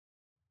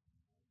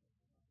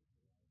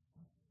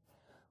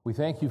We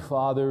thank you,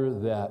 Father,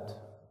 that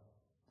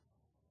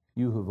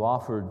you have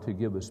offered to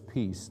give us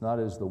peace, not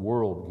as the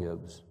world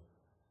gives,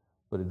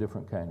 but a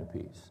different kind of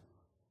peace.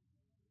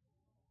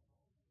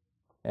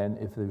 And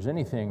if there's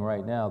anything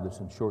right now that's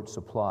in short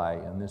supply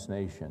in this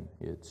nation,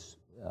 it's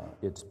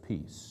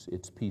peace.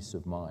 It's peace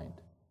of mind.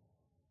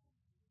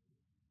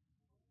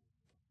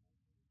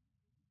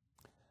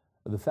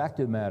 The fact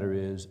of the matter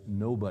is,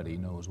 nobody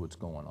knows what's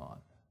going on.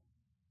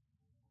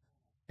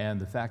 And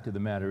the fact of the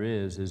matter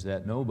is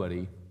that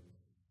nobody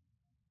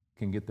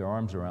can get their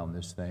arms around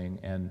this thing,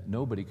 and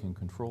nobody can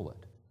control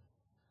it.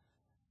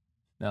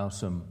 Now,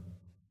 some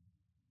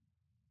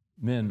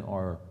men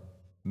are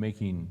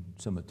making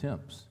some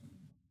attempts,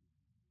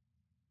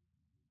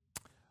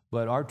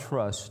 but our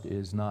trust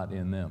is not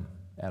in them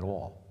at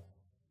all.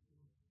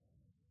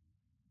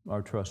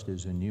 Our trust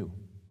is in you.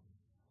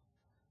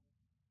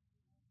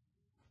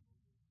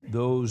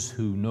 Those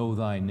who know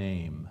thy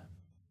name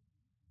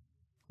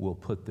will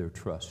put their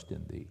trust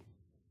in thee.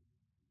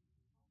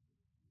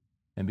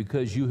 And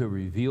because you have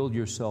revealed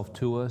yourself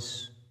to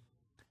us,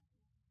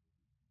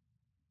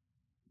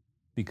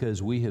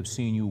 because we have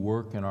seen you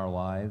work in our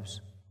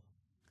lives,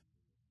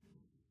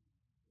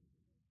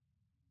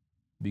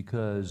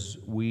 because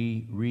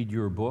we read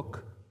your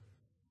book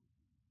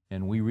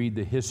and we read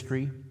the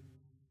history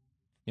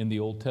in the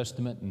Old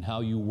Testament and how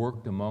you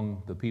worked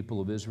among the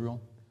people of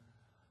Israel,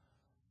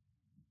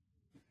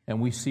 and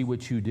we see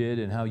what you did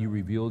and how you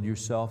revealed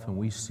yourself, and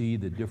we see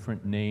the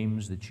different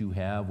names that you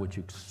have which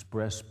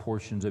express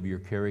portions of your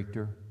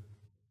character.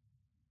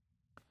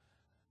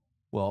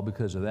 Well,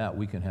 because of that,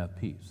 we can have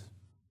peace.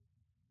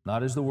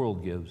 Not as the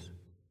world gives,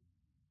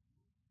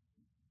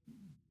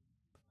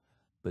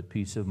 but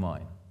peace of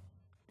mind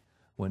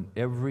when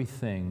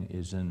everything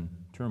is in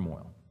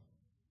turmoil.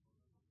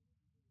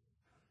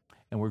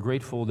 And we're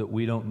grateful that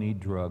we don't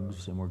need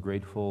drugs, and we're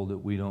grateful that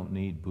we don't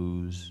need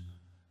booze.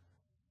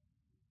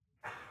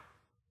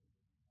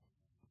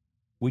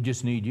 We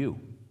just need you.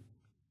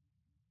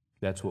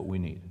 That's what we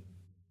need.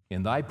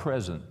 In thy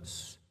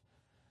presence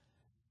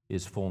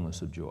is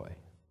fullness of joy.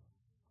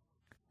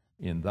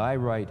 In thy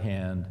right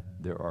hand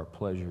there are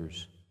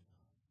pleasures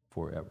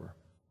forever.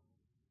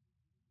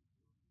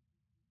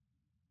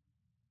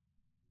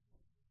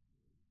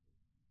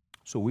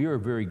 So we are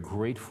very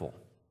grateful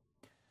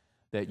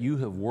that you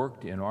have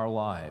worked in our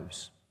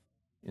lives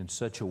in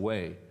such a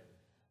way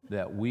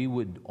that we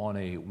would, on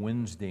a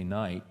Wednesday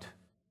night,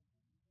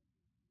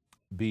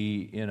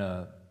 be in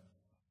a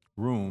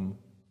room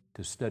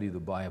to study the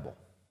Bible.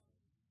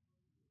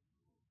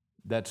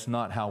 That's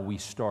not how we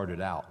started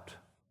out.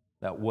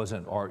 That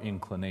wasn't our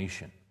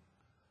inclination.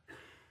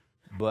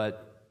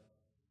 But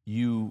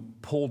you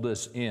pulled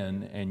us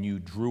in and you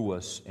drew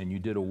us and you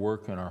did a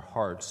work in our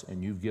hearts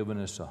and you've given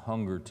us a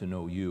hunger to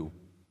know you.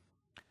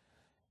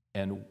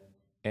 And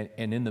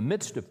in the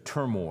midst of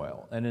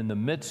turmoil and in the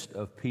midst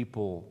of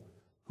people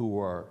who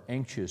are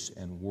anxious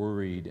and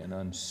worried and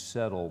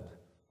unsettled,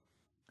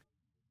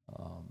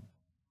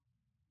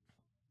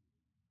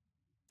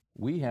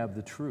 we have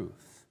the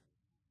truth.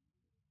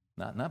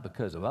 Not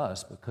because of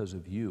us, because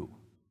of you.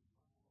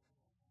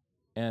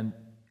 And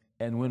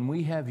when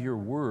we have your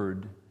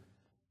word,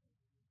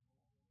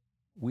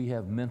 we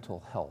have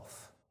mental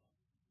health.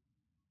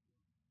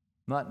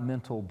 Not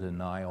mental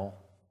denial,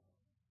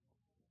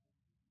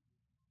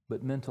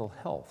 but mental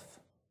health.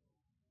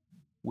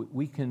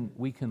 We can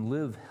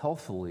live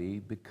healthily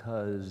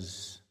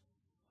because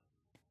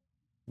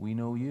we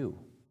know you.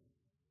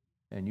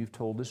 And you've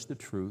told us the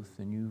truth,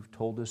 and you've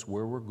told us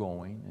where we're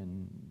going,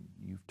 and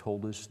you've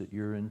told us that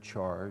you're in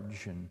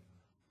charge, and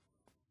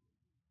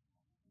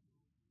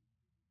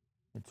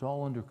it's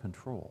all under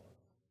control,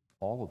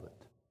 all of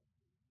it.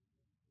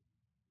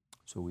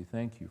 So we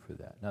thank you for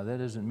that. Now, that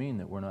doesn't mean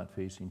that we're not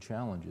facing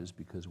challenges,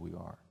 because we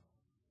are.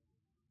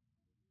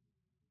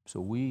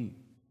 So we,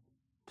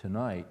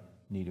 tonight,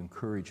 need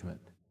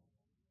encouragement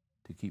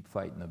to keep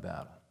fighting the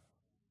battle.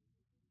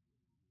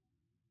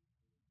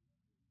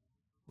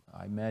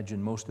 I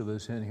imagine most of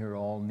us in here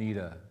all need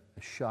a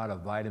shot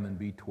of vitamin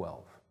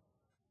B12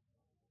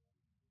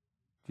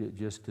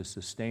 just to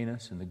sustain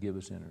us and to give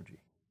us energy.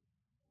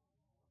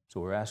 So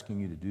we're asking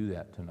you to do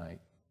that tonight.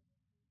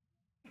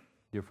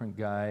 Different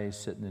guys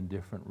sitting in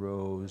different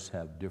rows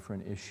have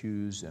different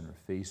issues and are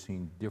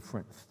facing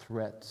different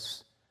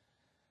threats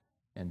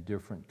and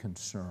different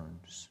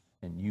concerns,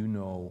 and you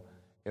know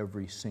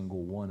every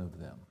single one of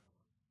them.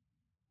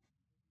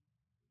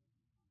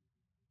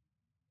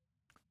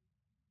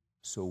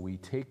 So we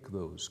take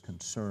those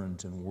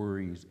concerns and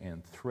worries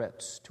and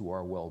threats to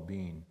our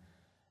well-being,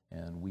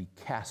 and we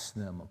cast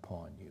them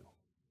upon you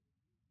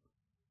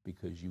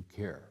because you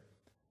care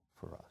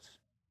for us.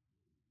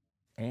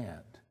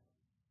 And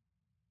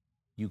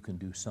you can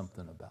do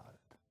something about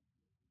it.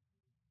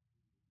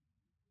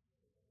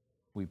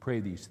 We pray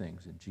these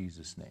things in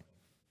Jesus' name.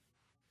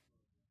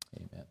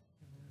 Amen.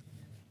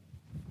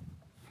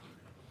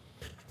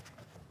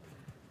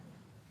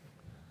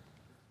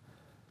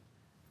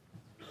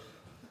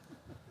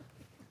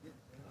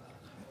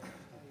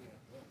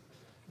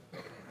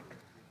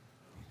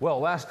 Well,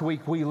 last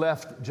week we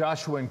left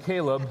Joshua and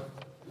Caleb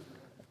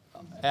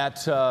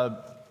at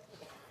a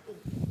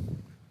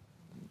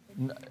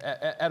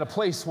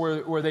place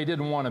where they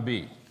didn't want to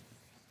be.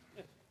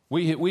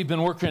 We've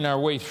been working our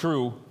way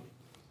through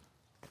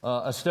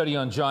a study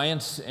on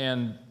giants,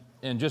 and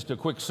just a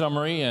quick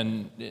summary,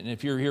 and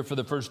if you're here for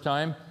the first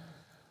time,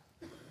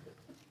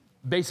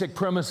 basic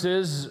premise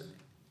is,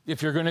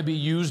 if you're going to be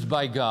used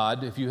by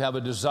God, if you have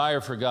a desire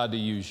for God to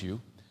use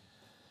you,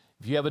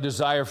 if you have a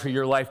desire for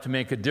your life to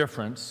make a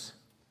difference,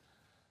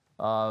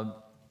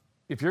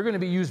 if you're going to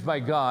be used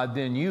by God,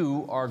 then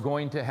you are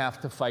going to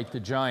have to fight the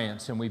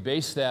giants. And we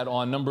base that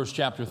on Numbers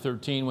chapter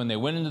 13. When they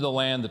went into the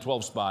land, the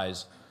 12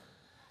 spies,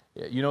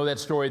 you know that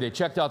story. They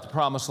checked out the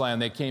promised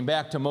land. They came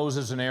back to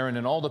Moses and Aaron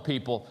and all the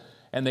people,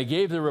 and they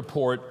gave the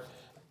report,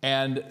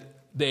 and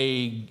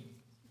they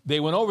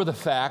went over the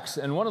facts.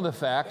 And one of the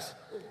facts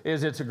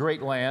is it's a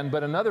great land,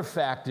 but another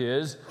fact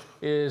is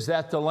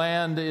that the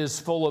land is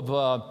full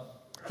of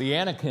the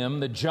Anakim,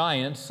 the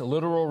giants, a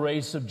literal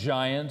race of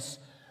giants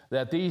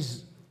that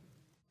these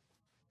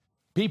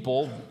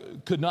people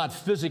could not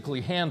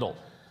physically handle.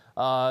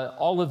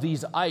 All of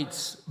these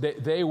ites,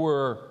 they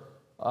were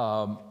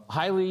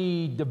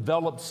highly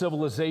developed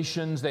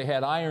civilizations. They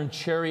had iron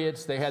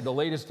chariots. They had the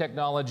latest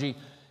technology.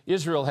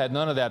 Israel had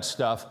none of that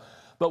stuff.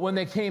 But when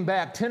they came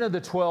back, 10 of the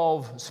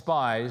 12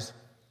 spies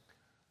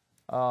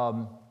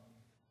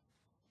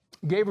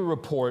gave a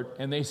report,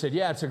 and they said,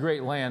 yeah, it's a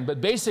great land.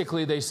 But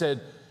basically they said,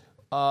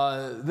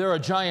 there are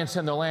giants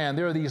in the land.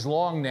 There are these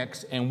long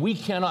necks, and we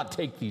cannot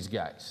take these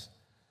guys.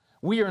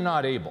 We are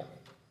not able.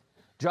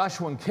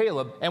 Joshua and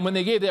Caleb, and when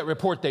they gave that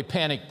report, they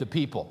panicked the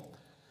people.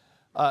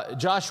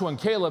 Joshua and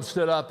Caleb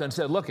stood up and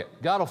said, look it,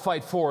 God will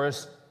fight for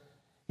us.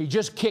 He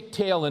just kicked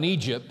tail in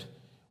Egypt.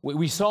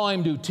 We saw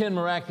him do 10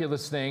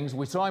 miraculous things.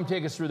 We saw him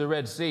take us through the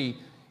Red Sea.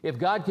 If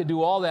God could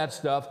do all that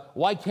stuff,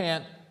 why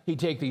can't he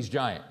take these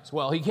giants?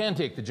 Well, he can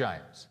take the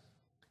giants.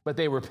 But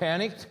they were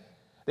panicked.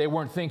 They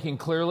weren't thinking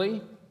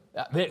clearly.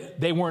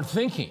 They weren't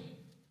thinking.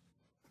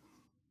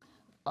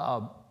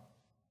 Of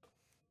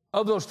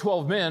those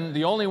 12 men,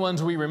 the only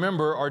ones we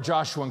remember are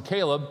Joshua and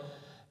Caleb,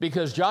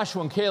 because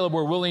Joshua and Caleb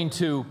were willing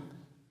to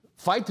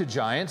fight the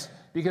giants,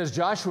 because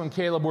Joshua and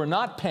Caleb were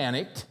not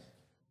panicked.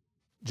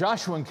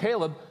 Joshua and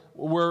Caleb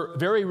were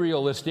very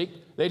realistic.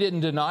 They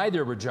didn't deny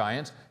there were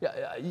giants.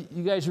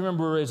 You guys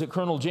remember, is it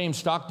Colonel James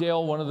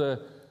Stockdale, one of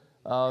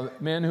the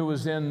men who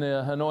was in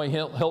the Hanoi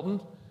Hilton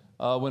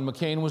when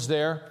McCain was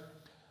there?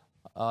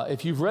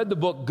 If you've read the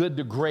book Good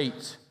to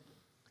Great,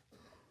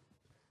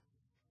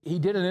 he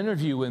did an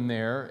interview in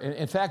there.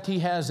 In fact, he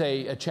has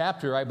a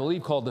chapter, I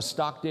believe, called The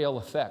Stockdale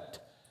Effect.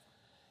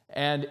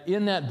 And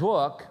in that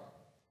book,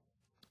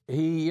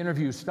 he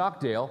interviews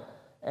Stockdale,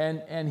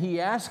 and he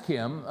asked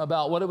him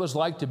about what it was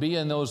like to be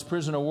in those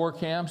prisoner of war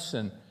camps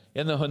and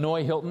in the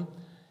Hanoi Hilton.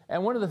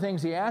 And one of the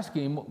things he asked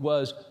him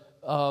was,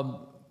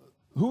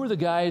 who were the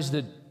guys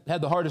that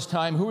had the hardest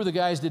time? Who were the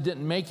guys that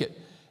didn't make it?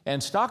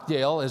 And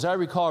Stockdale, as I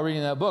recall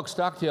reading that book,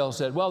 Stockdale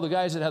said, well, the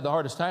guys that had the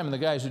hardest time and the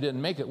guys who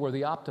didn't make it were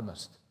the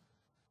optimists.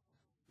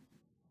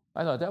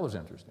 I thought that was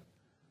interesting.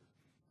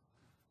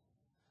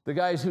 The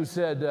guys who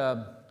said,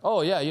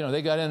 oh, yeah, you know,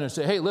 they got in and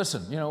said, hey,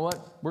 listen, you know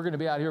what? We're going to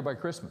be out of here by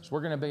Christmas. We're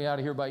going to be out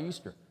of here by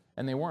Easter.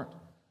 And they weren't.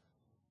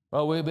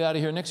 Well, we'll be out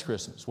of here next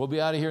Christmas. We'll be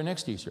out of here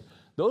next Easter.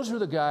 Those were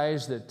the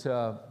guys that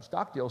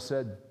Stockdale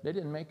said they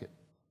didn't make it.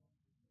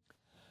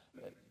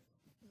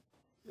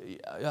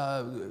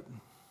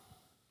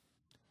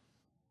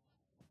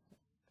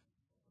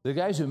 The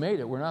guys who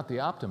made it were not the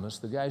optimists.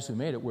 The guys who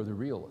made it were the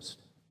realists.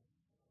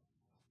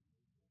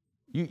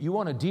 You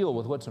want to deal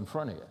with what's in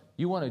front of you.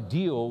 You want to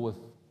deal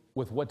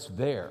with what's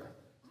there.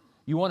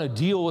 You want to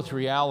deal with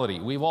reality.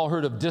 We've all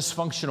heard of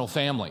dysfunctional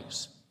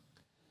families.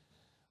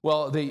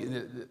 Well,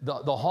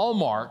 the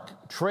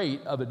hallmark trait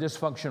of a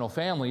dysfunctional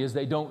family is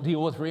they don't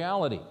deal with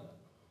reality.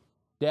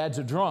 Dad's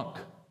a drunk,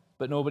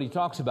 but nobody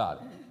talks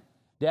about it.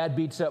 Dad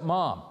beats up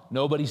mom.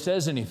 Nobody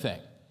says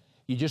anything.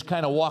 You just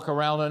kind of walk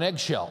around on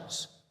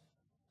eggshells.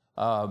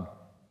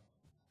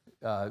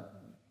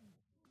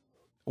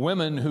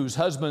 Women whose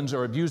husbands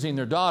are abusing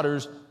their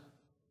daughters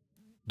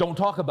don't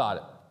talk about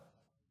it.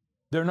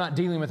 They're not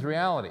dealing with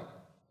reality.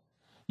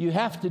 You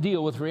have to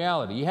deal with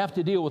reality. You have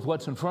to deal with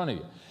what's in front of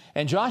you.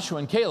 And Joshua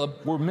and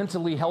Caleb were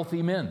mentally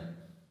healthy men.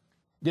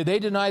 Did they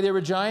deny they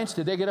were giants?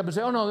 Did they get up and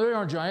say, oh, no, they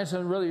aren't giants?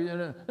 Really,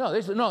 no,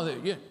 they said,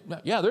 no,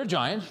 yeah, they're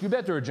giants. You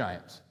bet they're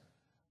giants.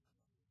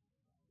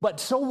 But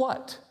so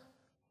what?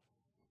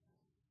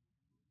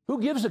 Who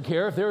gives a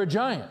care if they're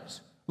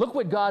giants? Look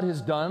what God has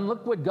done.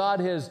 Look what God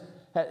has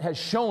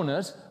shown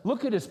us.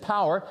 Look at his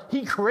power.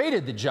 He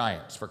created the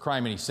giants, for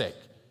crimini's sake.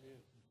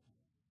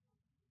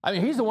 I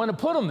mean, he's the one who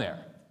put them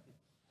there.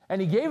 And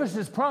he gave us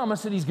this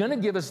promise that he's going to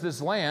give us this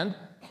land.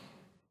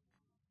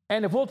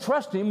 And if we'll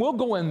trust him, we'll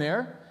go in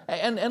there.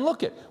 And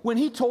look at, when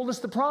he told us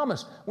the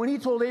promise, when he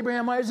told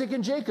Abraham, Isaac,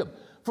 and Jacob,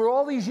 for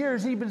all these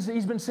years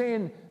he's been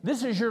saying,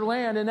 this is your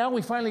land, and now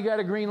we finally got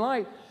a green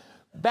light.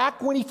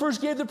 Back when he first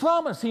gave the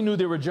promise, he knew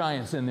there were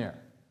giants in there.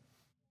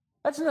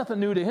 That's nothing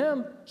new to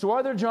him. So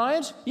are there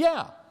giants?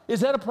 Yeah.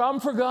 Is that a problem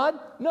for God?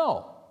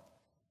 No.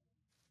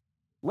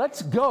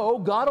 Let's go.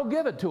 God will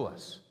give it to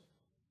us.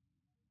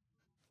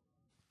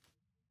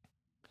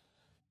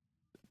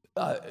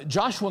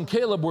 Joshua and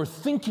Caleb were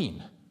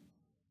thinking.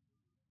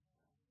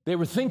 They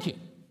were thinking.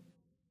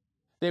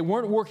 They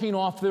weren't working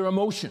off their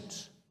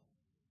emotions.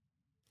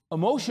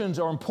 Emotions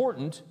are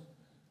important,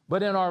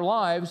 but in our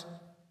lives,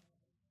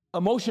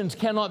 emotions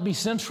cannot be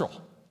central.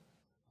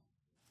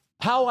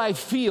 How I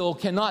feel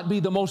cannot be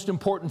the most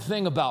important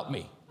thing about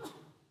me.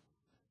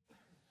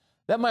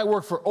 That might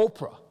work for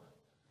Oprah,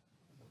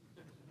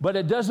 but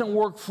it doesn't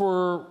work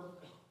for,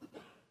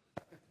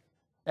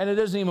 and it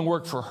doesn't even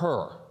work for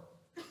her,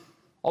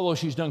 although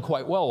she's done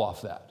quite well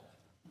off that.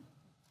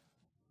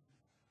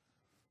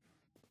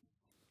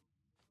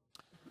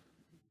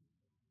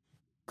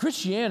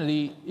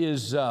 Christianity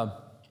is, and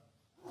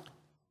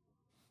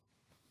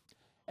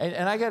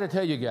I got to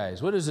tell you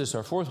guys, what is this,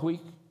 our fourth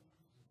week?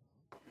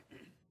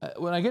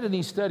 When I get in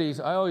these studies,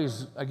 I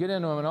get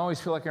into them and I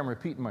always feel like I'm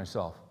repeating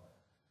myself.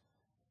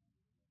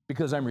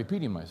 Because I'm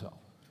repeating myself.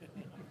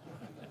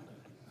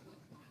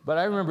 But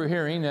I remember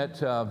hearing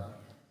that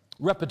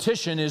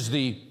repetition is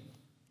the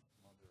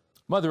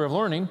mother of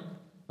learning,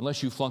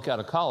 unless you flunk out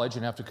of college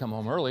and have to come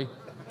home early.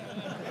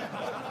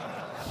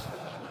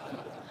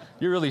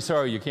 You're really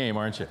sorry you came,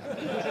 aren't you?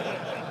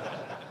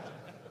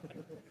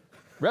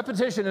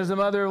 Repetition is the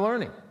mother of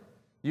learning.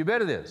 You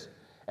bet it is.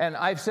 And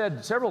I've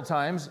said several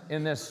times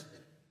in this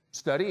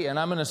study, and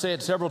I'm going to say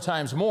it several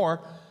times more,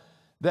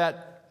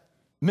 that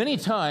many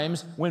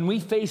times when we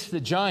face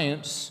the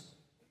giants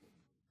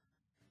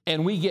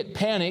and we get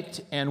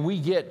panicked and we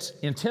get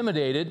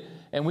intimidated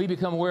and we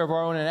become aware of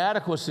our own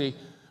inadequacy,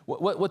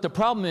 what the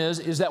problem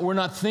is that we're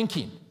not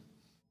thinking.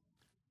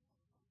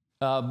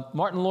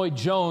 Martin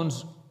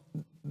Lloyd-Jones,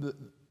 the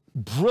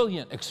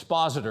brilliant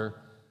expositor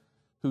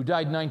who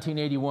died in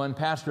 1981,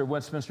 pastor of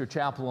Westminster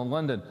Chapel in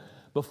London,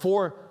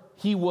 before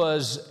he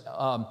was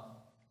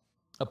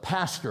a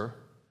pastor,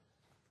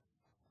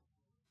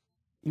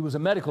 he was a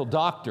medical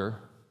doctor.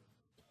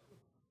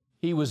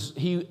 He was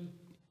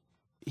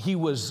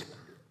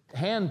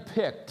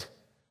handpicked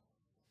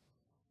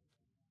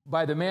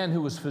by the man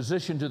who was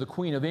physician to the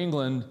Queen of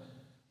England,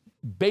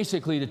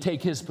 basically to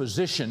take his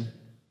position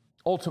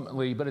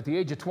ultimately. But at the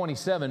age of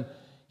 27,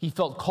 he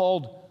felt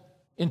called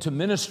into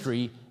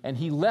ministry, and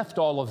he left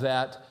all of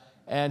that,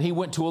 and he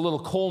went to a little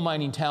coal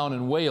mining town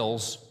in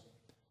Wales.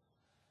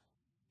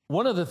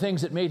 One of the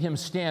things that made him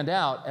stand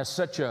out as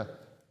such a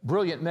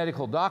brilliant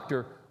medical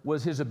doctor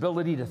was his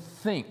ability to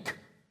think.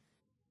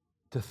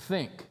 To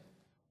think.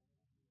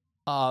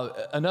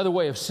 Another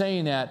way of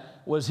saying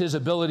that was his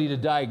ability to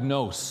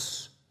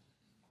diagnose.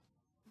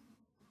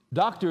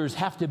 Doctors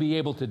have to be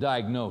able to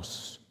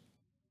diagnose,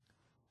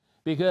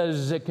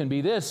 because it can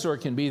be this, or it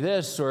can be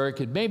this, or it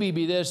could maybe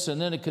be this,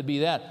 and then it could be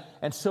that.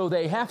 And so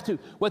they have to,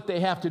 what they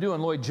have to do,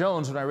 and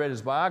Lloyd-Jones, when I read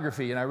his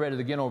biography, and I read it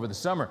again over the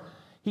summer,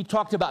 he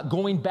talked about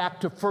going back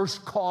to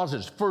first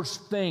causes,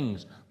 first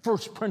things,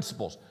 first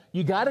principles.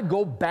 You got to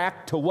go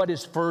back to what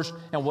is first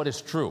and what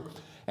is true.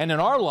 And in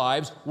our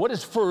lives, what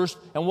is first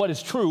and what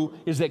is true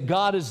is that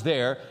God is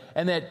there,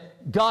 and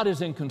that God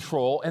is in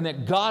control, and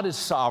that God is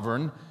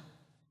sovereign.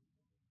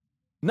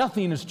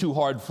 Nothing is too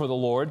hard for the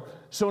Lord.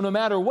 So no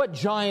matter what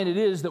giant it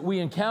is that we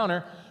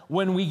encounter,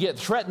 when we get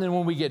threatened and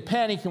when we get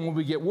panicked and when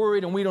we get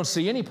worried and we don't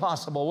see any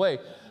possible way,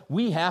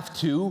 we have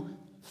to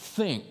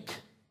think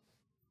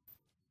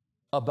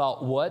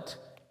about what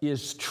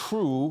is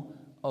true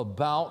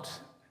about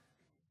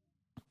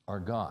our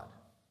God.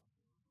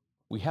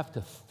 We have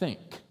to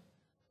think.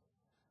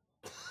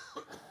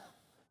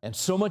 And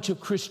so much of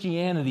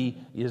Christianity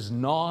is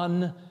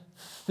non-thinking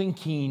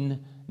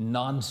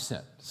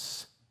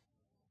nonsense.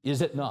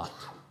 Is it not?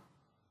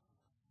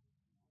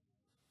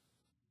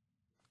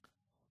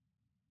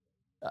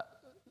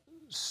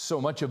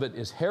 So much of it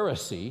is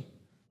heresy,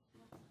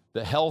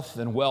 the health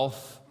and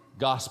wealth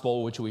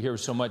gospel, which we hear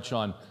so much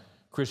on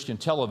Christian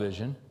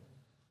television.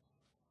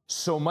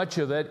 So much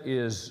of it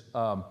is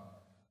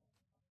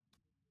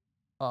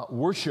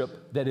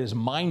worship that is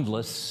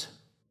mindless.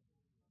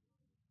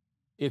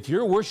 If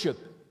your worship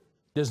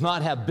does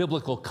not have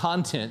biblical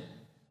content,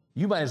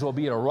 you might as well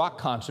be at a rock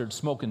concert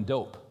smoking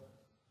dope.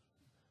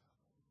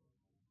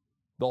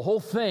 The whole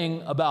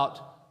thing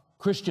about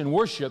Christian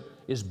worship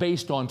is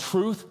based on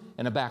truth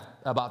and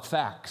about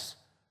facts.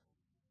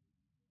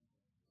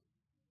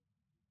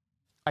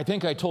 I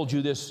think I told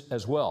you this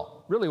as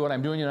well. Really what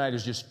I'm doing tonight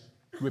is just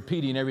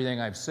repeating everything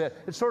I've said.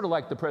 It's sort of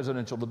like the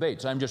presidential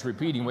debates. I'm just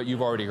repeating what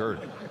you've already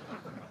heard.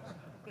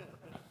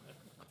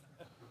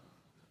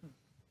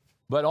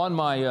 But on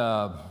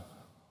my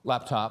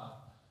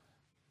laptop,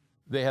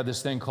 they have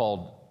this thing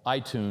called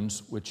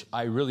iTunes, which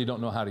I really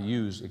don't know how to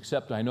use,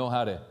 except I know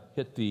how to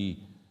hit the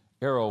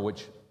arrow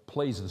which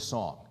plays the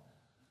song.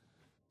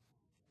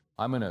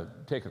 I'm going to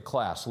take a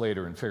class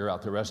later and figure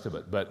out the rest of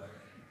it. But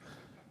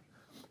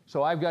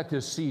so I've got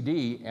this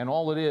CD, and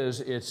all it is,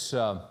 it's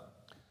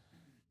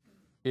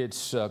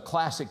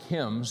classic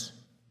hymns,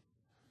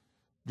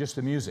 just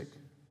the music.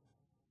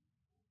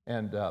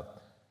 And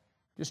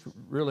Just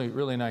really,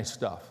 really nice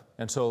stuff.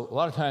 And so a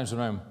lot of times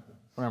when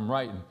I'm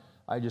writing,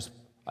 I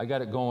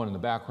got it going in the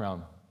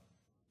background,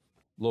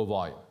 low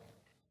volume.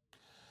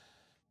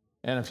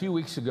 And a few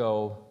weeks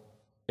ago,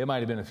 it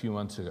might have been a few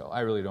months ago, I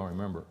really don't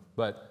remember,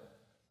 but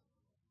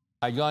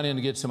I'd gone in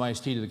to get some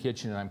iced tea to the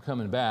kitchen, and I'm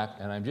coming back,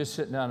 and I'm just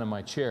sitting down in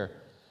my chair,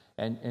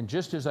 and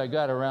just as I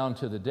got around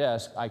to the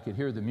desk, I could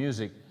hear the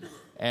music,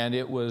 and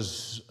it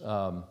was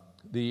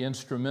the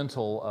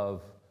instrumental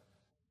of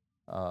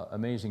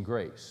Amazing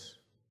Grace.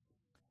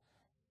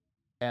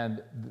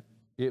 And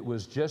it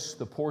was just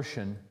the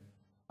portion,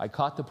 I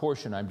caught the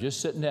portion, I'm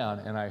just sitting down,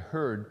 and I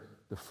heard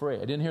the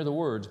phrase. I didn't hear the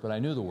words, but I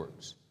knew the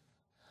words.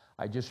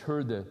 I just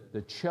heard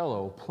the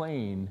cello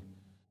playing,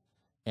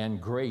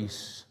 and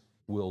grace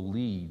will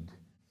lead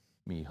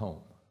me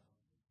home.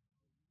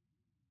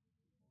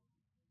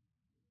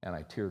 And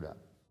I teared up.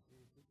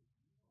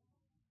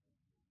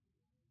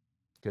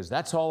 Because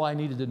that's all I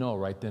needed to know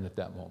right then at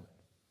that moment.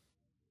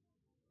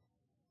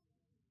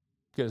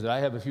 Because did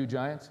I have a few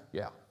giants?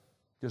 Yeah,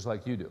 just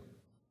like you do.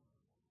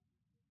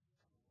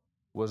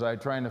 Was I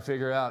trying to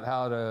figure out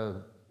how to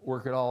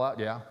work it all out?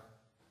 Yeah.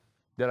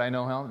 Did I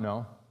know how?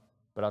 No.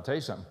 But I'll tell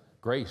you something.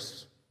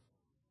 Grace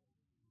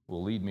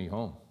will lead me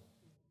home.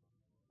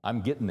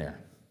 I'm getting there.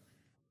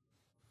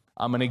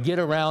 I'm going to get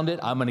around it.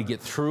 I'm going to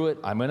get through it.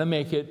 I'm going to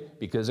make it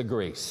because of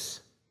grace.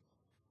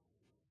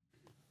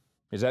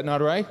 Is that not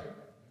right?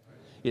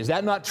 Is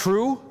that not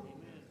true?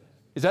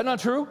 Is that not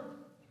true?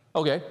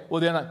 Okay.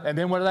 Well,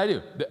 then what did I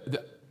do?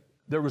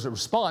 There was a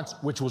response,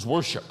 which was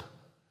worship.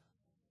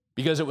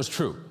 Because it was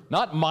true.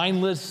 Not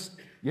mindless,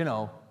 Give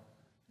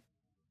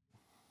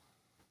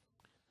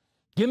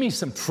me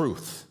some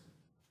truth.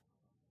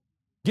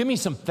 Give me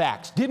some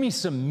facts. Give me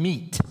some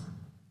meat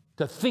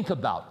to think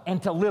about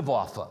and to live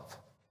off of.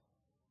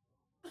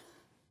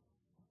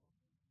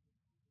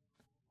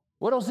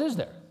 What else is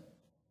there? At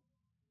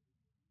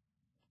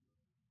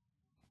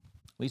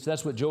least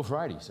that's what Joe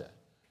Friday said.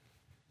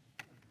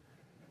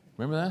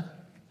 Remember that?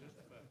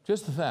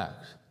 Just the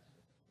facts.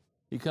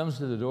 He comes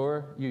to the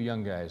door. You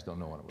young guys don't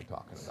know what we're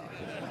talking about.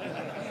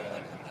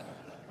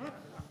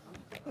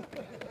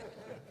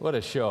 What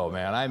a show,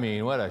 man. I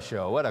mean, what a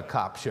show. What a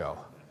cop show.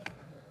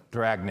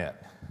 Dragnet.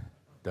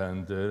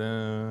 Dun, dun,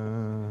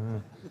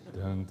 dun,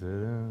 dun,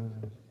 dun,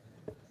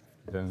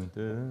 dun,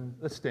 dun.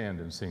 Let's stand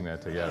and sing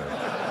that together.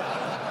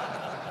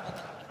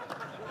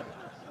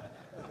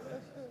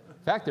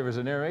 In fact, there was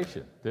a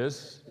narration.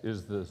 This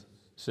is the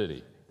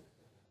city.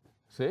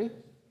 See?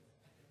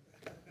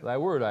 Thy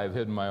word I have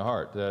hidden in my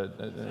heart.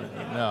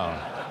 No.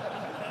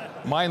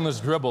 Mindless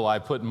dribble I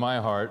put in my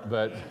heart,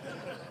 but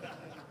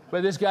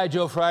this guy,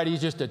 Joe Friday,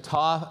 he's just a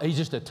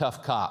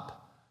tough cop.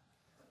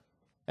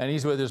 And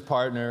he's with his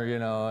partner,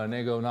 and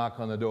they go knock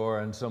on the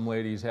door, and some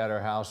lady's had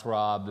her house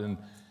robbed, and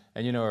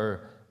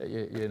her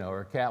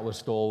cat was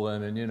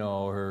stolen, and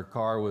her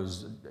car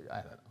was, I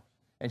don't know.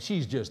 And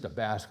she's just a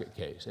basket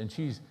case.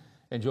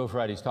 And Joe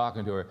Friday's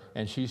talking to her,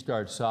 and she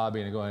starts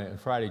sobbing and going, and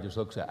Friday just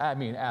looks at her. I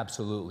mean,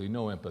 absolutely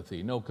no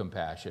empathy, no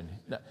compassion.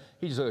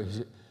 He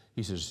says,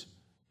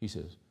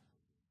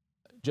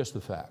 just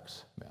the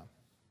facts, ma'am.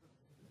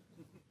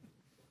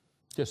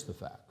 Just the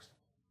facts.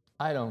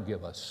 I don't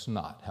give a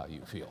snot how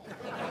you feel.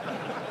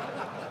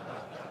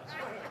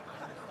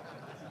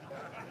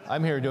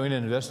 I'm here doing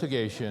an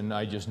investigation.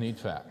 I just need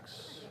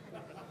facts.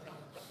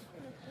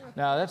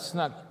 Now, that's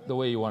not the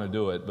way you want to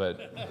do it, but...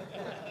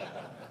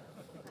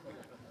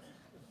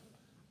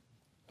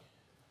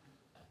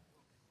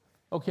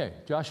 Okay,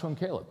 Joshua and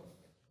Caleb.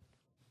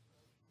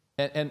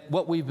 And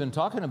what we've been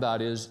talking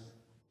about is,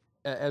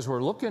 as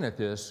we're looking at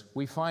this,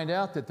 we find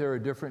out that there are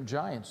different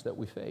giants that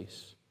we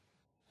face.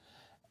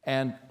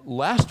 And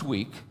last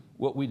week,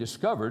 what we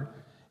discovered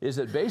is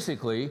that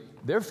basically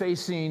they're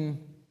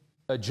facing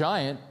a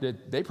giant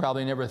that they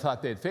probably never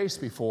thought they'd faced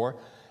before.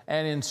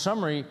 And in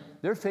summary,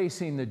 they're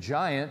facing the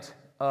giant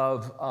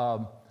of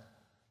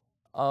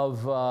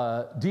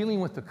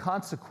dealing with the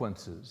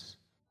consequences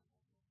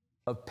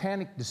of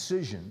panicked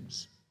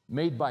decisions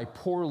made by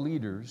poor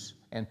leaders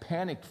and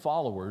panicked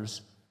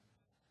followers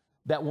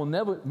that will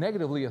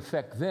negatively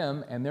affect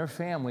them and their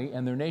family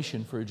and their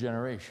nation for a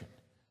generation.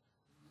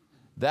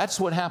 That's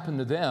what happened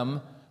to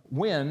them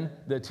when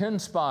the 10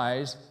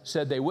 spies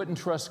said they wouldn't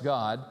trust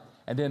God,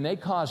 and then they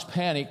caused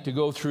panic to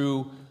go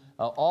through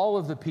all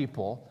of the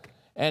people.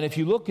 And if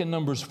you look in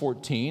Numbers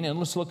 14, and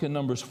let's look in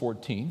Numbers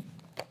 14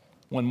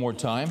 one more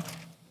time.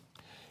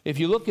 If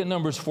you look in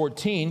Numbers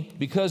 14,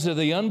 because of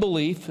the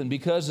unbelief and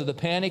because of the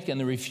panic and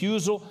the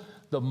refusal,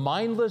 the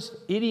mindless,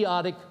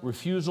 idiotic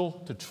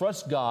refusal to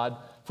trust God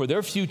for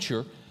their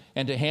future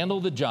and to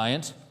handle the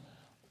giants,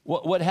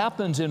 what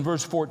happens in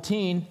verse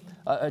 14,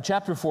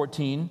 chapter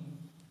 14,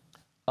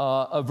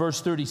 of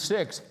verse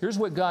 36, here's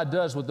what God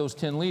does with those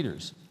 10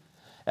 leaders.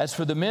 As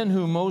for the men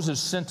whom Moses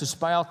sent to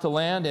spy out the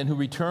land and who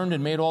returned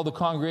and made all the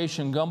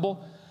congregation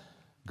gumble,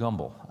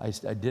 I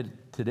did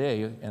it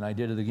today and I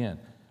did it again.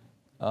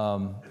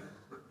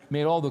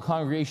 Made all the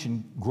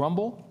congregation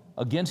grumble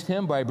against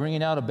him by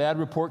bringing out a bad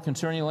report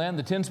concerning the land,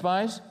 the 10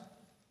 spies.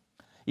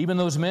 Even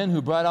those men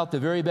who brought out the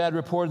very bad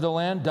report of the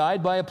land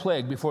died by a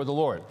plague before the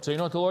Lord. So you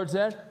know what the Lord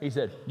said? He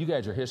said, you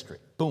guys are history.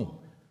 Boom.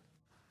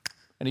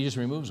 And he just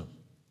removes them.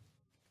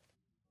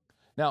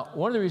 Now,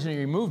 one of the reasons he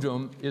removed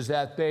them is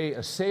that they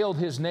assailed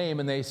his name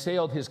and they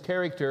assailed his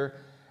character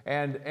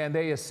and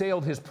they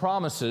assailed his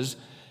promises,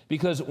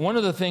 because one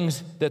of the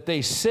things that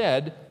they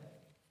said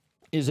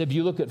is, if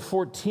you look at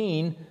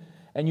 14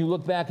 and you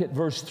look back at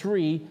verse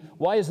 3,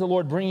 why is the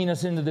Lord bringing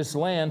us into this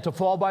land? To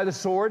fall by the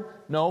sword?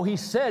 No, he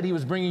said he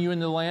was bringing you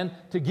into the land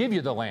to give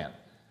you the land.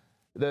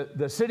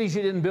 The cities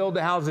you didn't build,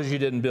 the houses you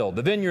didn't build,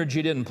 the vineyards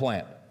you didn't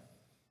plant.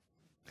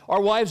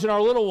 Our wives and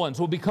our little ones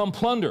will become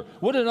plunder.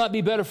 Would it not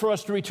be better for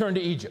us to return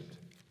to Egypt?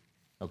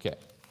 Okay.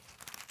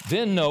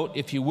 Then note,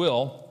 if you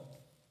will,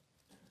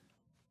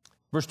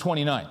 verse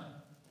 29.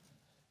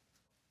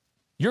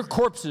 Your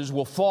corpses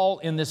will fall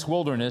in this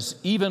wilderness,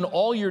 even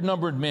all your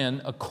numbered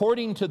men,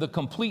 according to the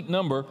complete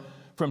number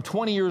from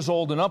 20 years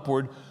old and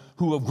upward,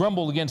 who have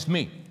grumbled against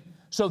me.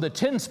 So the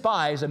 10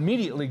 spies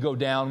immediately go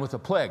down with a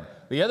plague.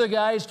 The other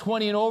guys,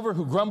 20 and over,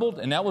 who grumbled,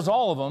 and that was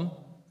all of them,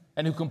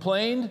 and who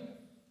complained,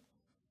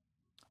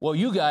 well,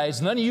 you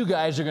guys, none of you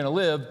guys are going to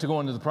live to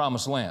go into the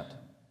promised land.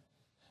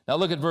 Now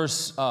look at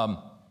verse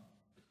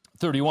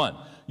 31.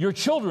 Your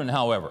children,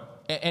 however,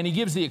 and he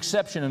gives the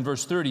exception in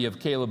verse 30 of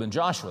Caleb and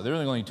Joshua. They're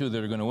the only two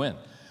that are going to win.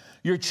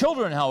 Your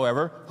children,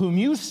 however, whom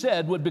you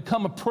said would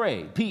become a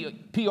prey,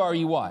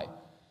 P-R-E-Y,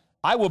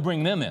 I will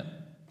bring them in,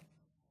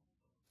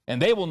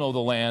 and they will know the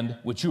land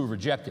which you have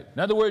rejected.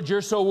 In other words,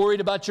 you're so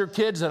worried about your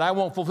kids that I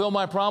won't fulfill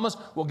my promise.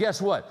 Well,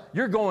 guess what?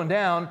 You're going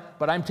down,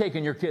 but I'm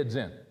taking your kids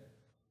in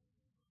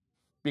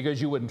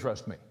because you wouldn't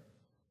trust me.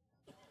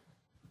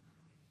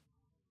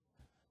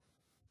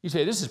 You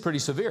say, this is pretty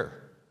severe.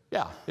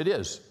 Yeah, it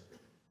is.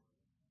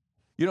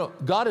 You know,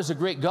 God is a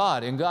great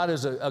God, and God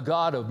is a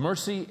God of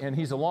mercy, and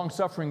he's a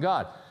long-suffering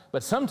God.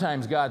 But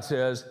sometimes God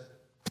says,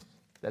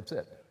 that's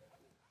it.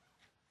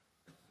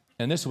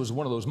 And this was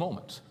one of those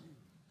moments.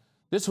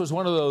 This was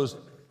one of those,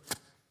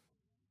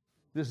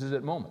 this is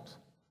it moments.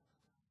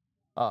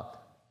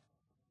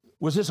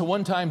 Was this a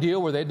one-time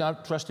deal where they'd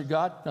not trusted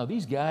God? No,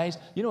 these guys,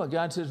 you know what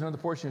God says in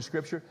another portion of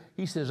Scripture?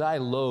 He says, I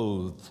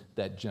loathed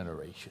that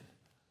generation.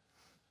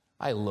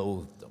 I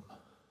loathed them.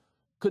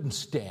 Couldn't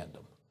stand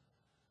them.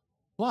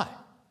 Why?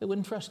 They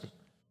wouldn't trust him.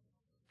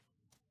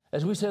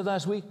 As we said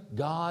last week,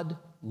 God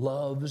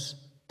loves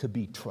to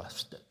be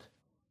trusted.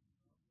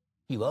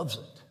 He loves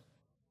it.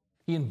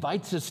 He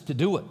invites us to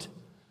do it.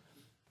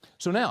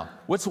 So now,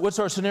 what's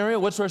our scenario?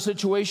 What's our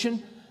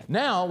situation?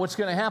 Now, what's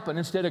going to happen?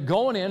 Instead of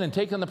going in and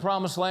taking the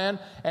promised land,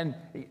 and,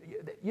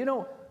 you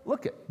know,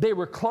 look, they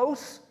were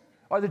close.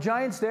 Are the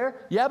giants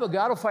there? Yeah, but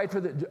God will fight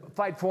for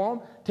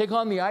them, take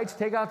on the ites,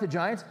 take out the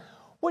giants.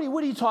 What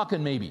are you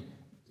talking maybe?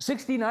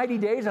 60, 90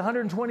 days,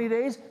 120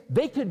 days?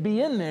 They could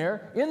be in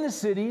there, in the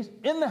cities,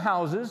 in the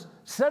houses,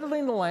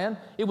 settling the land.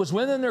 It was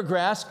within their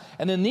grasp,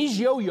 and then these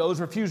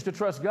yo-yos refused to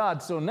trust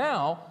God. So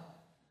now,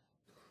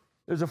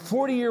 there's a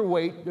 40-year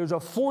wait, there's a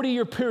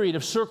 40-year period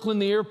of circling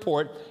the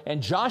airport,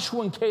 and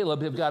Joshua and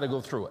Caleb have got to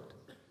go through it.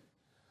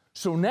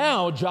 So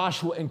now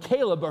Joshua and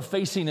Caleb are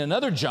facing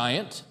another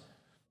giant.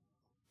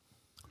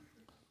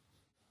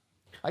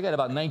 I got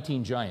about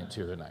 19 giants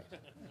here tonight.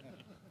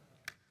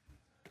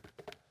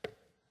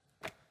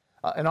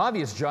 An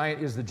obvious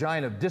giant is the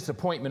giant of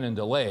disappointment and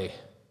delay.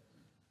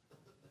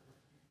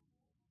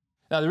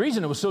 Now, the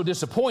reason it was so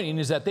disappointing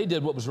is that they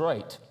did what was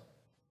right.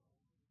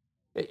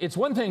 It's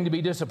one thing to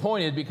be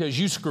disappointed because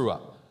you screw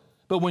up.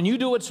 But when you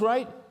do what's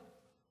right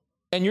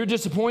and you're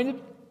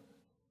disappointed,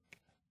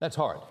 that's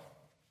hard.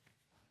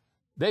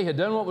 They had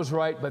done what was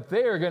right, but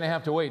they are going to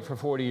have to wait for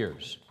 40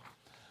 years.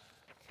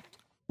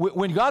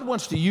 When God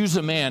wants to use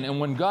a man and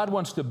when God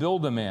wants to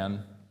build a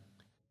man,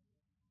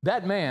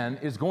 that man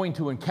is going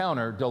to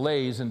encounter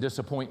delays and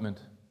disappointment.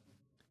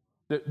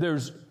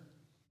 There's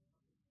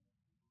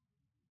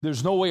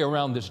no way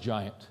around this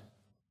giant.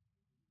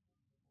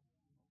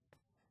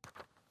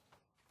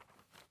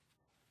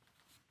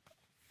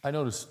 I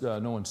noticed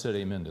no one said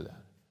amen to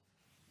that.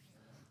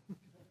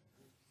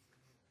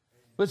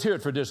 Let's hear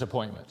it for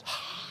disappointment.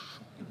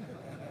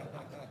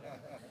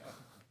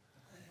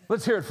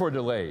 Let's hear it for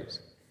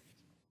delays.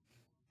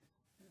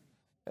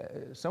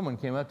 Someone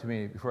came up to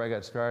me before I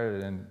got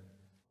started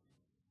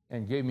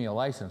and gave me a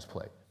license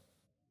plate.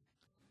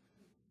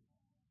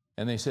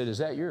 And they said, is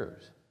that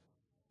yours?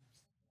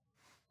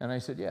 And I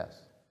said,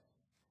 yes.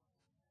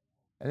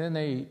 And then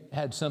they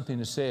had something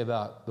to say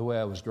about the way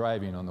I was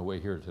driving on the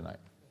way here tonight.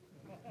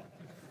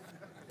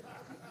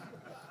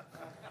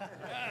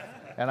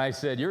 And I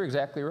said, you're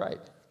exactly right.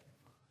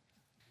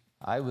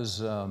 I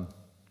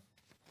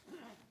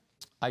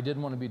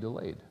didn't want to be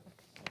delayed.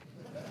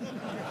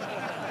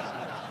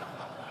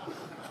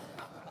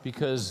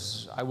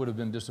 Because I would have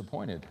been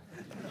disappointed.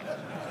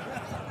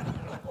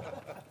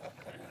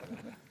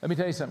 Let me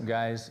tell you something,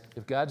 guys.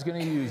 If God's going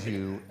to use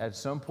you at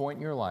some point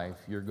in your life,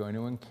 you're going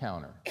to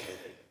encounter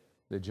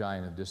the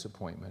giant of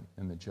disappointment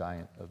and the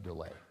giant of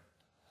delay.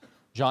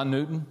 John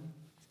Newton,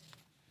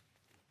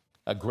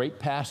 a great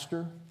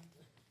pastor,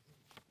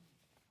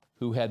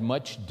 who had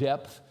much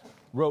depth,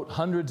 wrote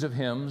hundreds of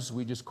hymns.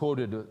 We just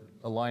quoted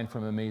a line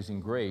from Amazing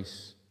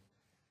Grace.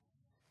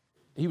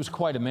 He was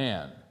quite a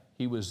man.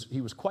 He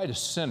was quite a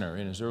sinner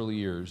in his early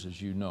years,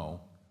 as you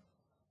know.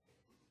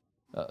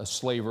 A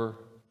slaver,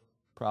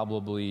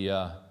 probably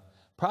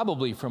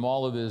from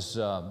all of his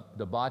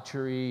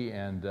debauchery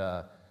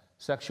and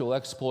sexual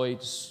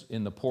exploits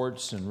in the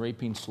ports and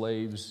raping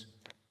slaves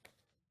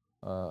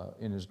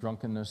in his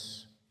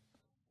drunkenness.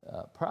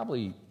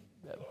 Probably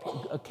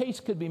a case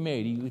could be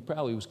made. He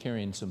probably was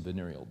carrying some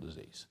venereal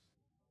disease.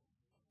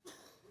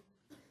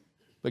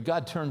 But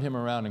God turned him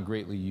around and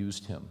greatly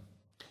used him.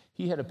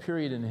 He had a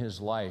period in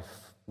his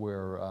life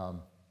where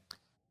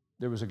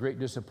there was a great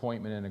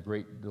disappointment and a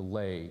great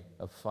delay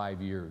of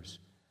 5 years.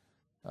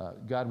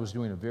 God was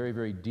doing a very,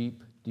 very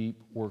deep,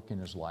 deep work in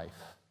his life.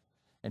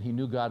 And he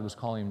knew God was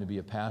calling him to be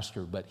a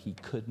pastor, but he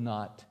could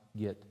not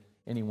get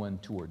anyone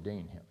to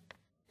ordain him.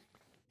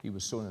 He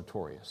was so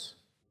notorious.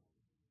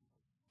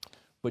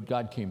 But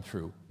God came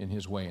through in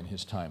his way, in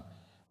his time.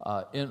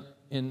 In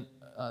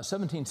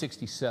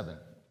 1767,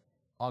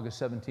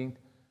 August 17th,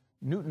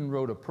 Newton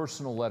wrote a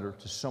personal letter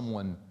to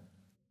someone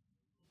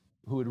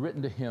who had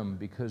written to him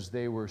because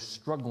they were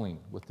struggling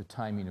with the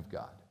timing of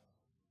God.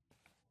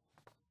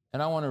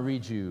 And I want to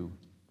read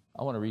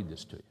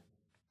this to you.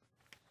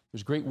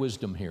 There's great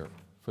wisdom here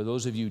for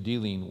those of you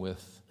dealing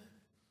with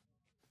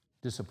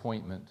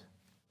disappointment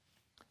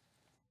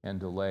and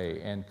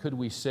delay. And could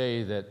we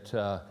say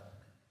that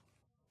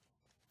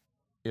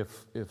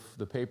if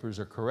the papers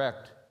are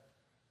correct,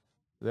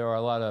 there are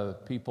a lot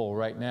of people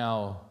right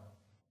now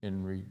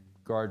in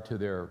regard to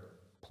their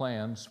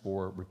plans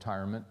for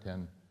retirement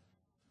and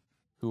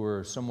who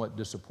are somewhat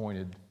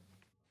disappointed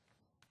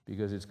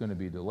because it's going to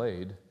be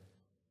delayed,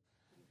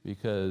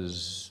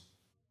 because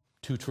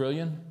 $2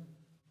 trillion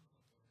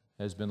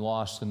has been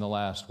lost in the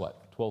last,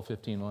 12,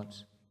 15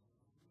 months?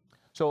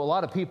 So a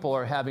lot of people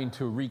are having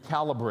to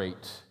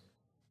recalibrate,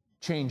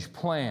 change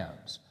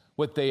plans,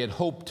 what they had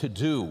hoped to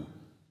do.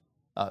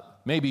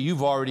 Maybe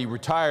you've already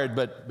retired,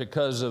 but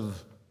because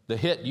of the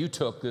hit you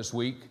took this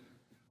week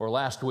or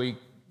last week,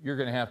 you're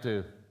going to have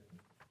to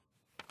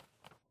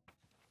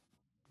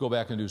go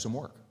back and do some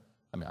work.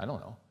 I mean, I don't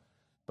know.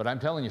 But I'm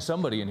telling you,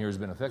 somebody in here has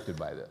been affected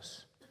by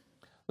this.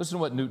 Listen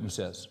to what Newton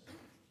says.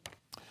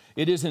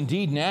 It is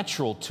indeed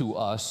natural to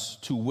us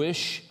to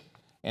wish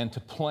and to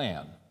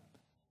plan,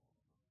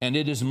 and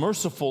it is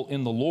merciful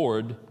in the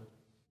Lord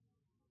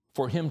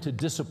for him to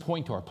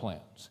disappoint our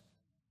plans.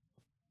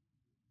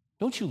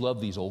 Don't you love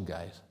these old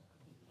guys?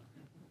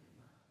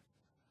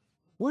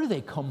 Where do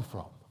they come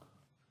from?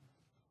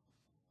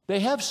 They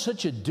have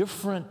such a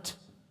different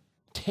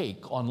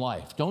take on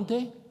life, don't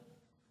they?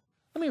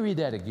 Let me read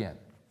that again.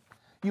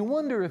 You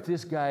wonder if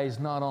this guy is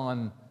not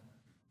on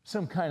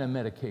some kind of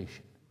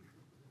medication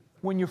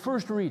when you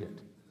first read it.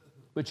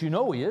 But you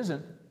know he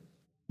isn't.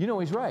 You know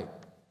he's right.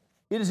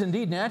 It is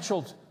indeed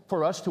natural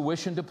for us to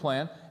wish and to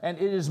plan, and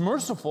it is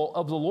merciful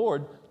of the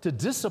Lord to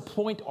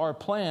disappoint our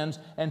plans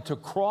and to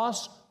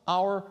cross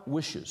our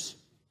wishes.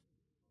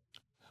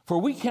 For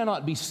we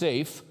cannot be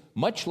safe,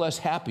 much less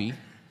happy,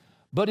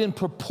 but in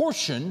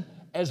proportion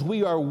as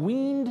we are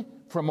weaned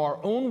from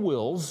our own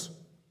wills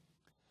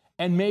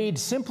and made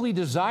simply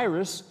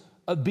desirous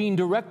of being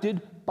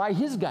directed by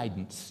his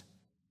guidance.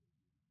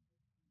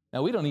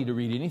 Now, we don't need to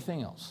read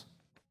anything else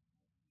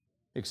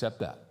except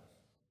that.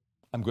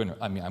 I'm going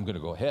to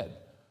go ahead.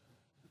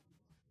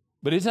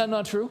 But is that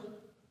not true?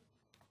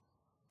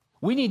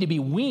 We need to be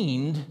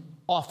weaned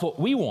off what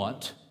we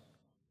want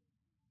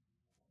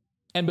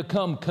and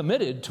become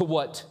committed to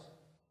what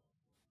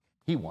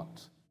he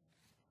wants.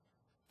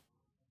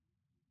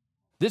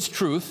 This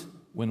truth,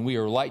 when we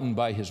are enlightened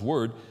by his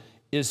word,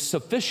 is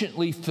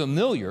sufficiently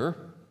familiar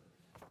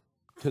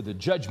to the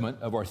judgment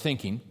of our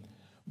thinking,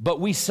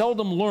 but we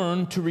seldom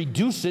learn to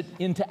reduce it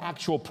into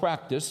actual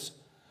practice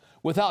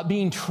without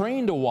being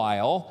trained a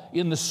while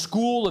in the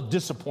school of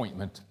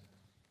disappointment.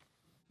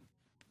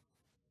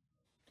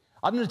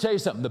 I'm going to tell you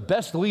something. The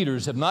best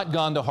leaders have not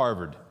gone to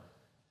Harvard.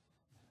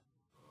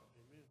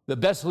 The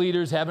best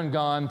leaders haven't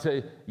gone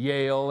to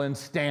Yale and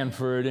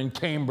Stanford and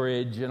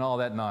Cambridge and all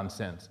that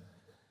nonsense.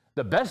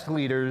 The best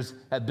leaders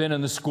have been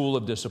in the school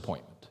of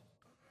disappointment.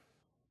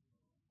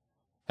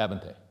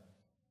 Haven't they?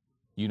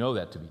 You know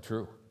that to be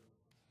true.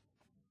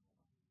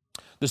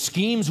 The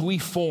schemes we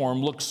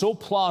form look so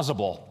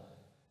plausible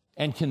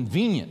and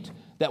convenient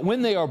that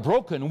when they are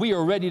broken, we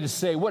are ready to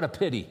say, what a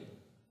pity.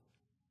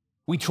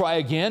 We try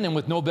again, and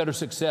with no better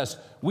success,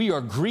 we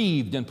are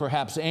grieved and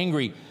perhaps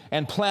angry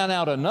and plan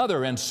out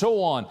another, and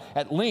so on.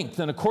 At length,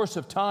 in a course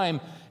of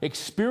time,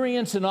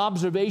 experience and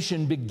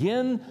observation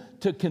begin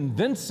to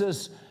convince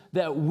us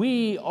that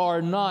we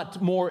are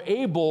not more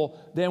able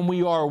than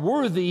we are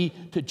worthy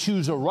to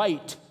choose a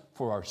right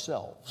for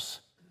ourselves.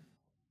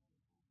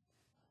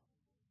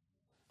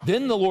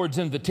 Then the Lord's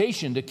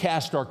invitation to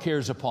cast our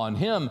cares upon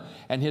him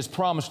and his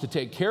promise to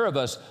take care of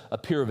us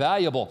appear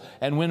valuable.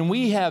 And when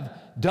we have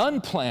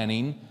done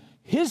planning,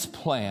 his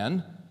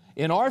plan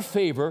in our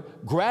favor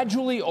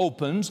gradually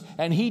opens,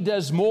 and He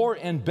does more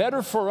and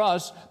better for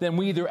us than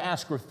we either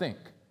ask or think.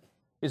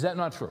 Is that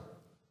not true?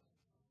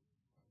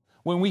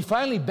 When we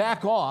finally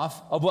back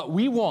off of what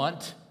we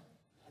want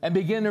and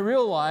begin to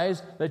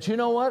realize that, you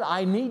know what,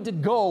 I need to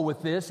go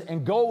with this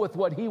and go with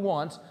what He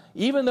wants,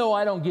 even though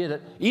I don't get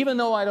it, even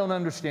though I don't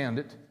understand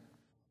it.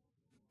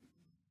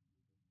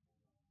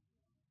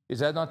 Is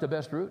that not the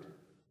best route?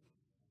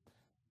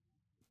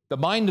 The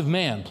mind of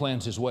man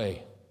plans his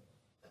way,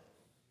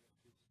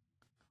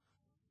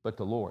 but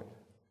the Lord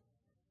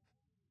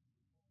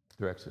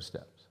directs his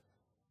steps.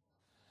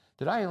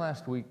 Did I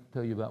last week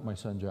tell you about my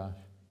son Josh,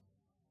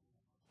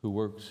 who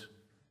works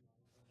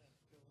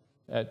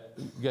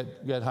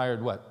got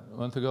hired, what, a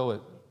month ago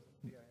at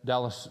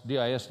Dallas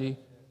DISD?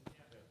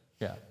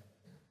 Yeah.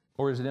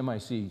 Or is it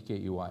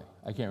MICKUI?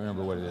 I can't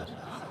remember what it is.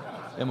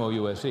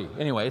 MOUSE.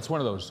 Anyway, it's one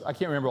of those. I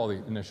can't remember all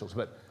the initials,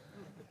 but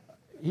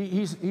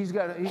he's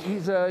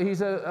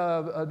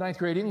a ninth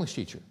grade English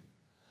teacher.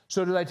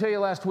 So did I tell you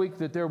last week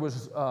that there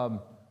was, there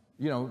are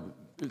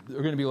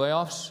going to be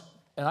layoffs?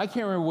 And I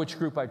can't remember which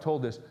group I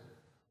told this,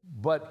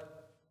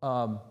 but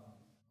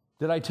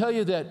did I tell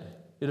you that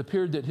it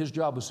appeared that his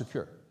job was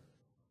secure?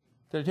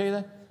 Did I tell you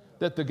that?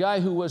 That the guy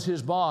who was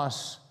his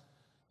boss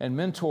and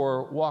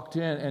mentor walked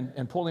in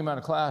and pulled him out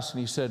of class, and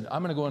he said,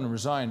 I'm going to go in and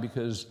resign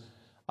because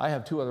I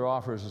have 2 other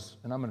offers,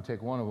 and I'm going to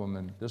take one of them,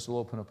 and this will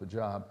open up a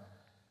job.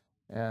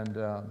 And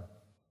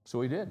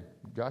so he did.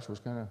 Josh was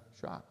kind of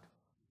shocked.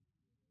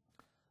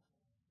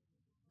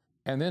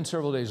 And then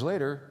several days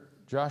later,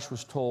 Josh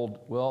was told,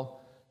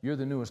 well, you're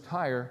the newest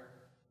hire,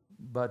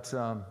 but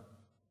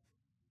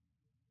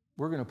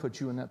we're going to put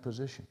you in that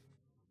position.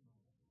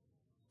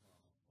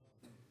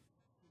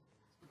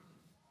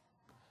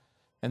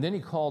 And then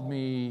he called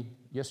me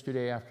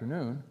yesterday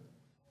afternoon,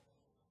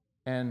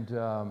 and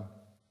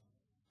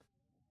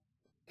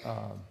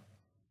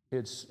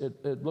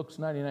it looks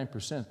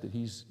 99% that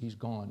he's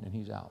gone and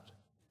he's out.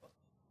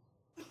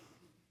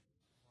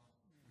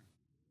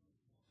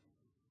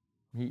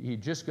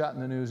 He'd just gotten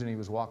the news, and he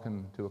was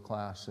walking to a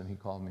class, and he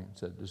called me and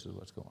said, this is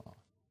what's going on.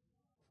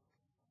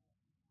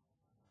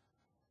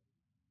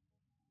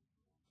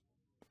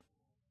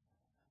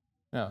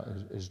 Now,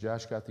 has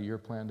Josh got the year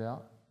planned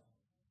out?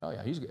 Oh,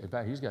 yeah. In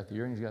fact, he's got the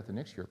year, and he's got the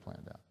next year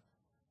planned out.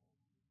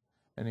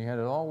 And he had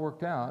it all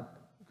worked out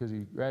because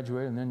he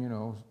graduated, and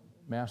then,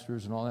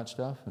 masters and all that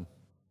stuff, and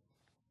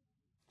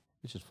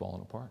it's just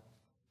falling apart.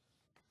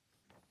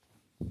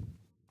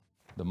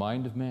 The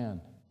mind of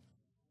man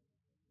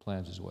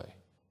plans his way.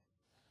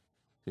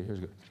 See, here's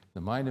good.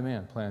 The mind of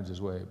man plans his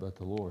way, but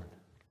the Lord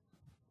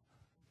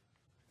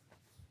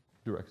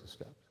directs his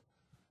steps.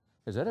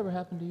 Has that ever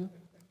happened to you?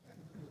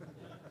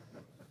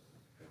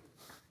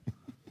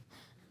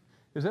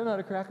 Is that not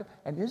a cracker?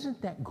 And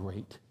isn't that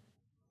great?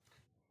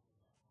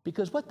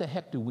 Because what the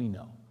heck do we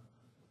know?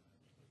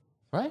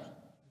 Right?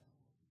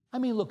 I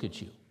mean, look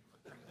at you.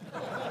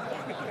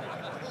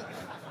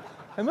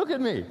 And look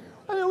at me.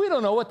 I mean, we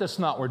don't know what the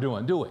snot we're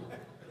doing, do we?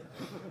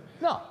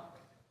 No.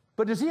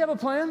 But does he have a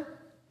plan?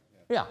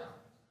 Yeah.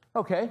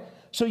 Okay.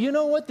 So you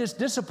know what? This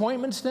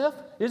disappointment stuff,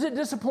 is it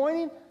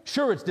disappointing?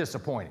 Sure, it's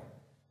disappointing.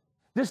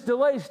 This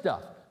delay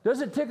stuff,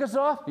 does it tick us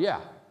off? Yeah.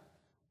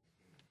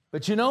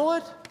 But you know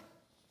what?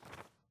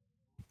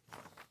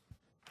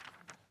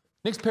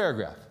 Next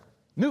paragraph.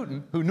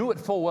 Newton, who knew it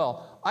full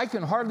well, I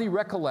can hardly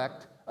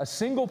recollect a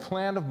single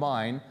plan of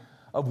mine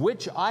of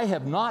which I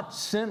have not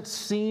since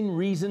seen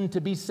reason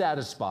to be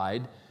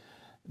satisfied,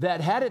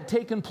 that had it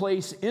taken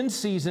place in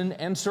season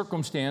and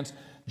circumstance,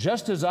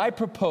 just as I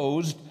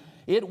proposed,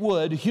 it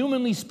would,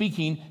 humanly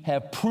speaking,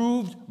 have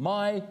proved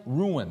my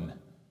ruin.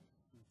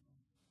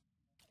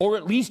 Or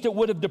at least it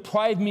would have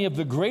deprived me of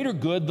the greater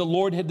good the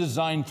Lord had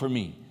designed for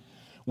me.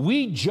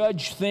 We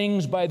judge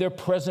things by their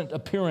present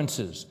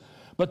appearances,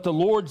 but the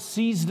Lord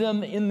sees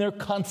them in their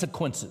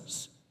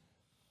consequences.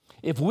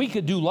 If we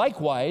could do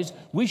likewise,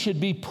 we should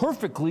be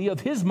perfectly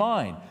of His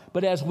mind.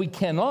 But as we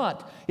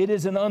cannot, it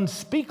is an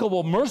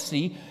unspeakable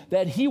mercy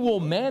that He will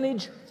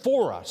manage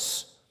for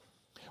us,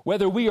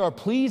 whether we are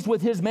pleased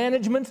with His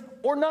management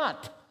or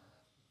not.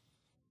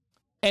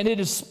 And it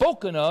is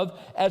spoken of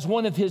as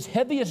one of His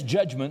heaviest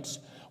judgments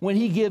when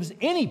He gives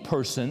any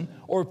person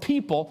or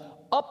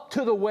people up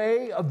to the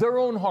way of their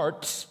own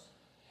hearts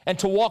and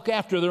to walk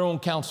after their own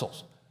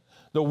counsels.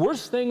 The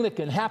worst thing that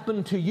can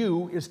happen to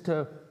you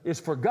is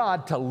for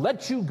God to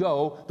let you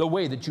go the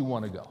way that you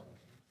want to go.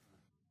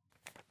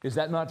 Is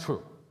that not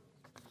true?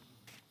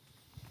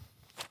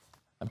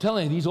 I'm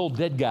telling you, these old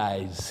dead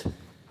guys,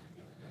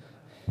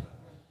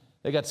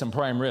 they got some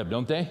prime rib,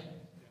 don't they?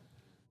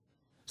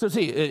 So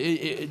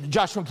see,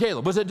 Joshua and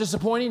Caleb, was it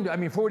disappointing? I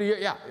mean, 40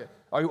 years, yeah.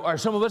 Are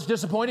some of us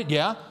disappointed?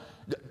 Yeah.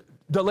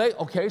 Delay,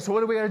 okay, so what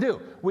do we got to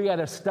do? We got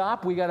to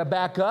stop, we got to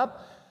back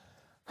up,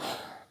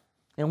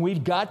 and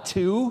we've got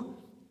to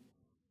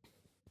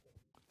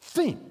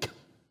think.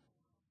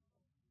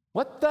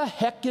 What the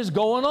heck is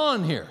going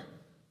on here?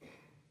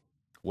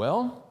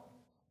 Well,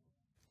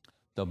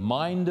 the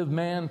mind of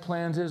man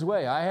plans his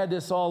way. I had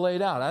this all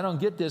laid out. I don't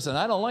get this, and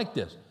I don't like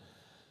this.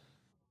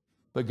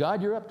 But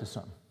God, you're up to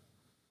something.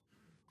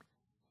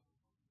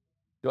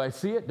 Do I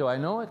see it? Do I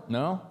know it?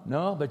 No.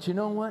 But you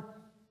know what?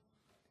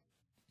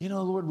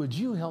 Lord, would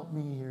you help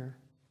me here?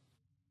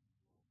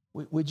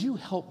 Would you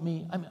help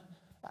me?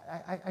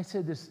 I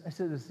said this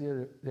the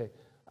other day.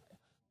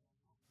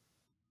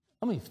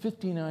 I'm only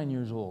 59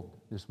 years old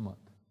this month.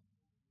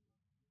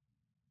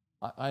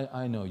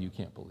 I know you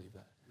can't believe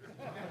that.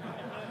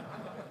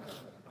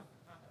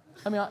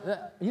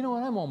 You know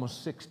what? I'm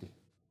almost 60.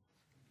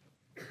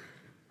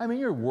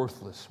 You're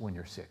worthless when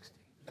you're 60.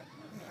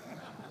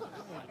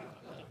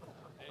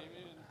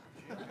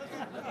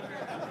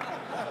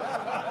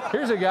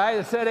 Here's a guy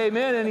that said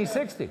amen and he's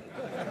 60.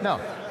 No.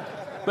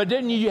 But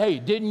didn't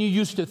you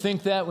used to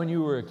think that when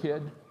you were a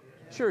kid?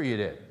 Sure you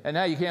did. And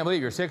now you can't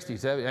believe you're 60.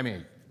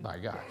 My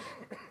gosh.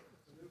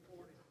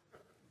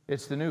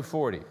 It's the new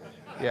 40.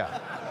 Yeah.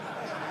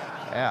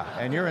 Yeah,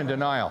 and you're in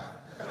denial.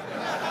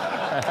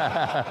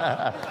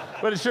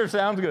 But it sure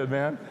sounds good,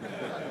 man.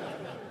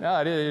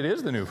 No, it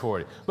is the new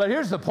 40. But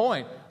here's the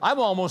point. I'm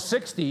almost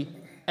 60,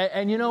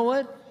 and you know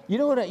what? You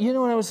know what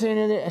I was saying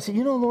the other day? I said,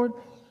 Lord,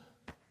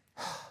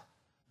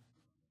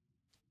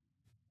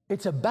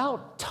 it's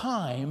about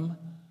time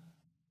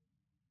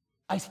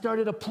I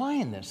started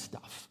applying this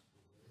stuff.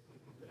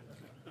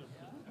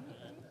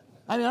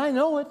 I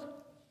know it.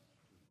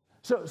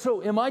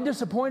 So am I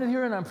disappointed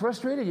here and I'm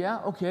frustrated? Yeah,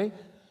 okay.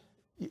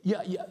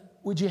 Yeah.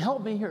 Would you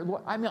help me here?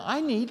 Lord,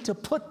 I need to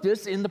put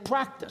this into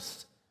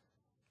practice.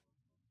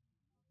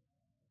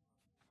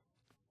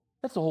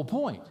 That's the whole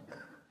point,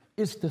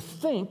 is to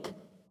think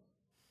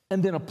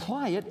and then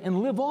apply it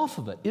and live off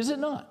of it. Is it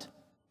not?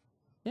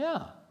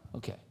 Yeah,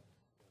 okay.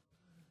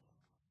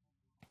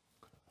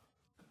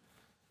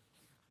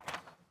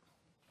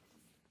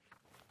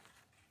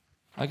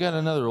 I got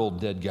another old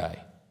dead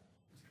guy.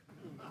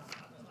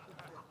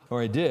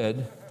 Or I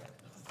did.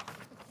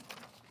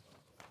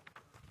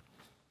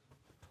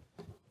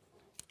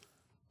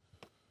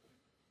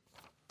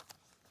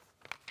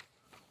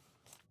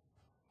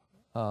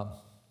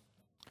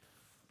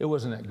 It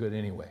wasn't that good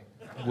anyway.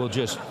 We'll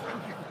just...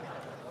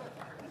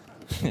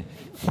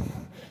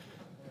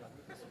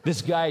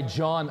 This guy,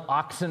 John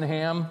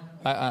Oxenham,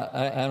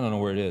 I don't know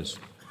where it is.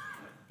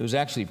 It was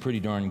actually pretty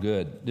darn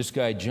good. This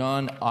guy,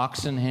 John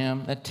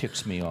Oxenham, that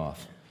ticks me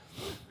off.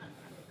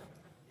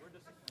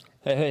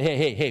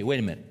 Hey, wait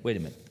a minute. Wait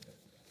a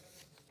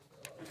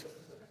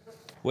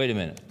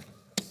minute.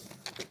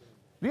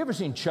 Have you ever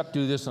seen Chuck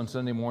do this on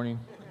Sunday morning?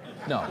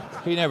 No,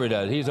 he never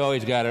does. He's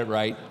always got it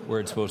right where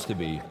it's supposed to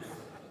be.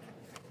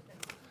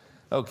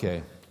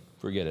 Okay,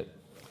 forget it.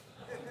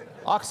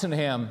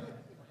 Oxenham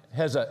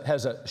has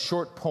a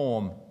short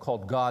poem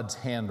called God's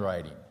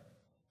Handwriting.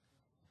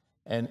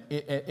 And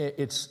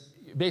it's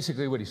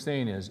basically what he's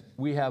saying is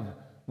we have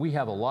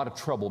a lot of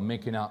trouble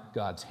making out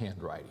God's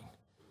handwriting.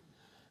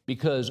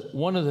 Because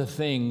one of the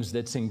things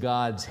that's in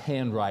God's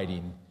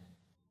handwriting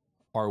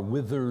are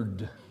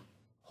withered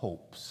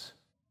hopes.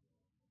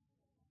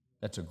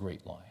 That's a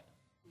great line.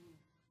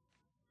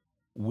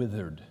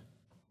 Withered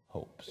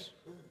hopes.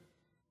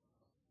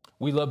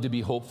 We love to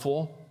be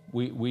hopeful.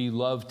 We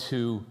love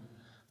to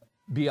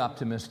be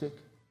optimistic.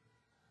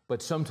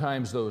 But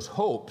sometimes those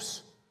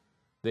hopes,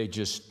 they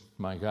just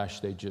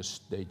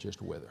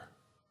wither.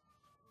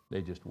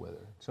 They just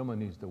wither. Someone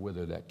needs to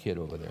wither that kid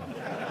over there.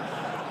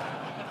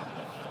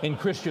 In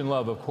Christian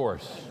love, of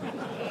course.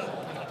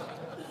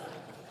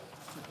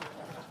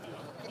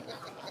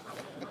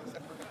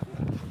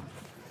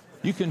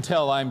 You can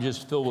tell I'm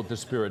just filled with the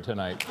Spirit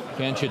tonight.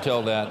 Can't you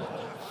tell that?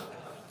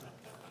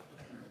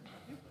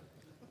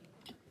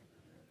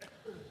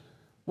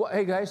 Well,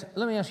 hey guys,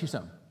 let me ask you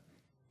something.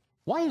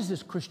 Why is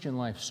this Christian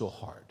life so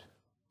hard?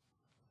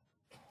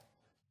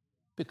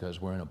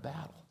 Because we're in a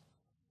battle.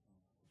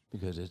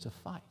 Because it's a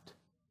fight.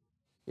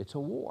 It's a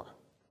war.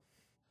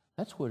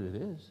 That's what it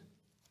is.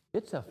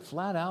 It's a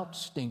flat-out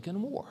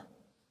stinking war.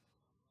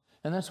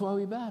 And that's why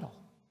we battle.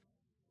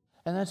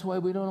 And that's why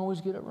we don't always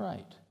get it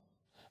right.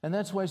 And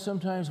that's why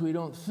sometimes we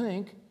don't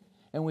think,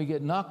 and we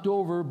get knocked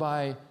over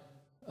by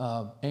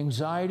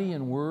anxiety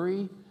and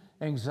worry.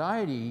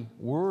 Anxiety,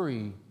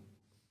 worry,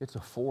 it's a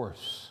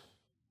force.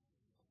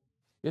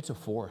 It's a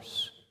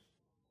force.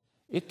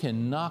 It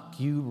can knock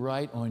you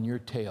right on your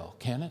tail,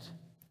 can it?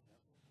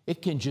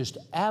 It can just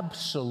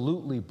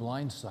absolutely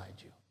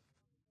blindside you.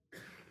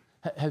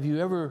 Have you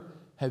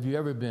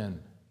ever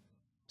been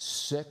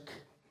sick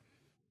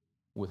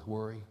with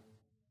worry?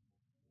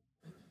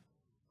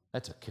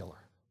 That's a killer.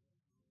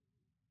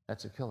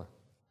 That's a killer.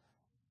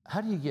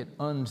 How do you get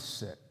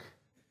unsick?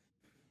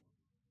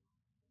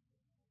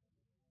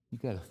 You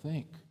got to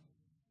think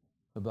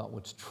about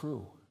what's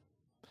true.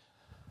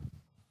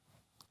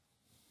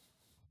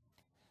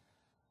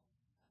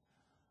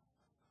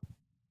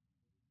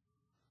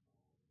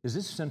 Is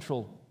this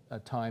Central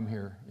Time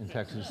here in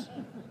Texas?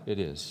 It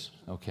is.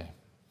 Okay.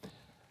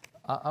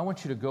 I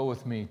want you to go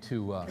with me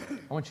to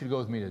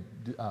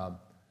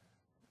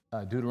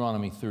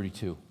Deuteronomy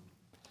 32,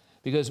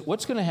 because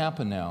what's going to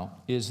happen now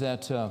is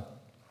that,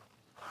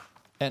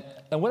 and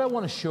what I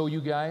want to show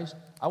you guys,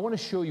 I want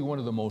to show you one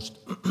of the most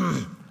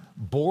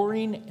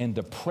boring and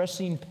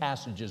depressing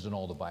passages in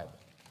all the Bible.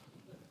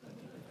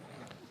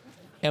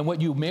 And what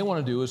you may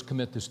want to do is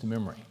commit this to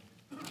memory.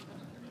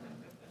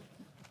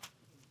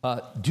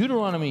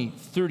 Deuteronomy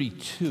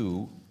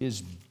 32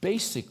 is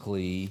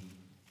basically...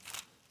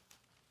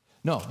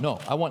 No,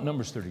 I want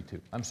Numbers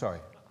 32. I'm sorry.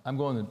 I'm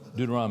going to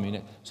Deuteronomy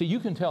next. See, you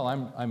can tell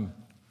I'm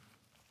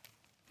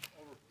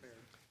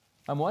Overprepared.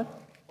 I'm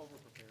what?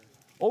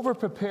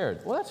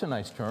 Overprepared. Well, that's a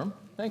nice term.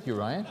 Thank you,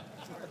 Ryan.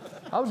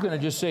 I was going to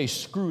just say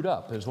screwed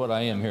up is what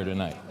I am here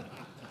tonight.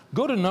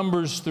 Go to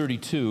Numbers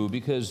 32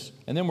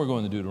 and then we're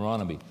going to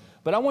Deuteronomy.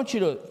 But I want you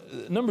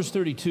to, Numbers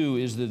 32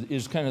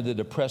 is kind of the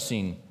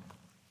depressing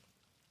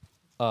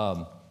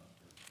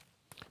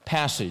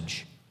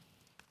passage,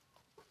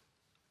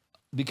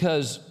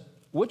 because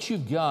what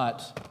you've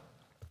got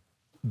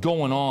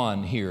going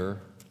on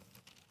here,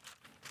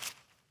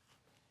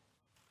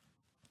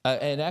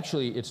 and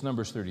actually it's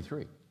Numbers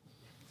 33.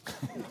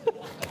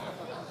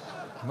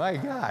 My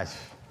gosh.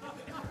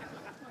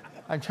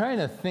 I'm trying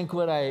to think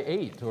what I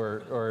ate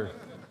or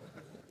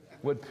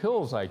what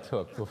pills I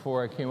took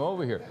before I came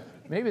over here.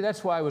 Maybe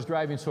that's why I was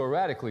driving so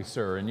erratically,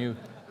 sir, and you...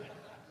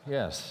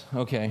 Yes,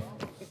 okay.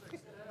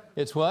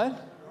 It's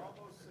what?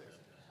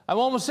 I'm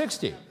almost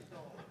 60.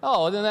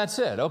 Oh, then that's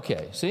it.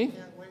 Okay, see?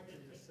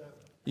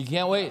 You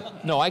can't wait?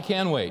 No, I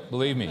can wait,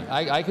 believe me.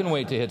 I can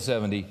wait to hit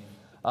 70.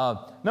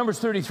 Numbers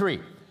 33.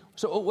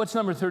 So what's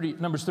Numbers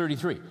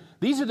 33?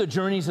 These are the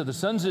journeys of the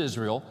sons of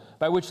Israel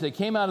by which they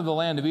came out of the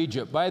land of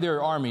Egypt by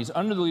their armies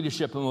under the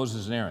leadership of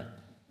Moses and Aaron.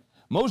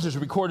 Moses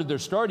recorded their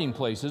starting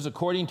places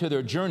according to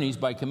their journeys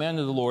by command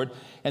of the Lord,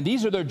 and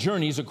these are their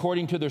journeys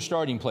according to their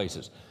starting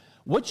places.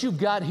 What you've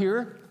got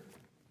here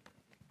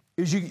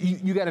is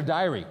you got a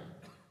diary.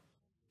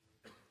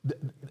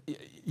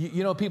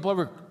 You know, people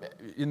ever,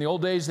 in the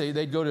old days,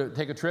 they'd go to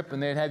take a trip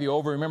and they'd have you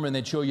over, remember, and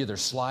they'd show you their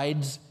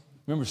slides.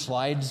 Remember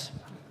slides?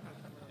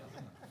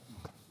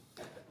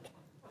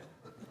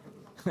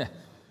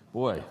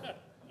 Boy.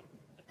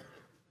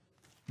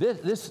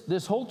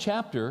 This whole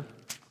chapter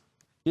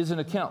is an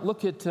account.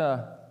 Look at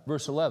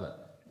verse 11.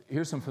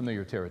 Here's some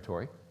familiar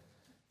territory.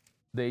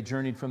 They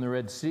journeyed from the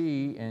Red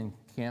Sea and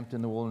camped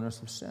in the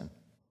wilderness of Sin.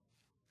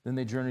 Then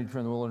they journeyed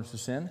from the wilderness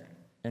of Sin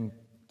and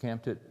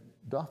camped at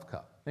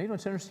Dophkah. Now, you know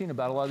what's interesting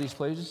about a lot of these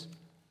places?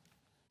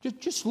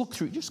 Just look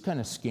through, just kind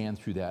of scan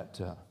through that.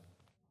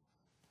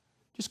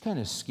 Just kind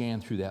of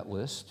scan through that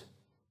list.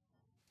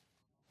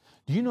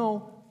 Do you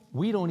know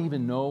we don't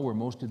even know where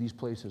most of these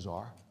places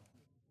are?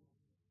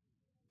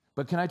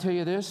 But can I tell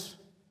you this?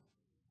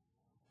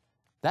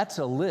 That's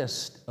a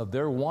list of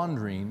their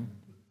wandering.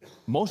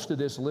 Most of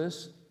this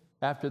list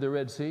after the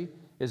Red Sea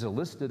is a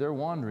list of their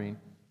wandering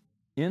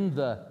in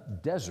the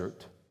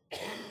desert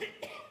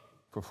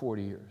for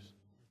 40 years.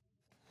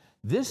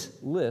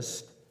 This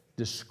list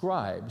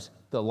describes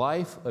the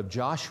life of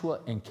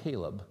Joshua and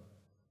Caleb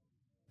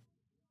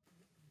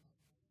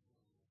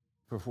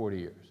for 40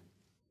 years.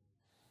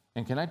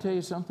 And can I tell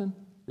you something?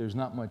 There's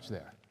not much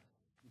there.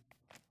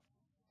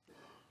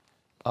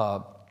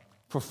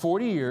 For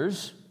 40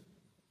 years,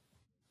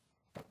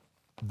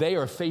 they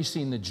are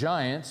facing the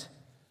giants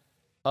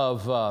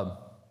of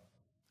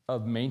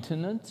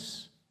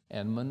maintenance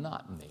and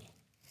monotony.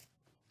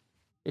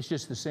 It's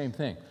just the same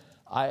thing.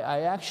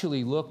 I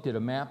actually looked at a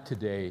map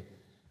today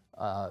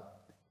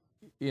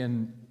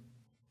in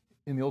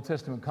the Old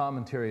Testament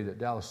commentary that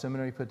Dallas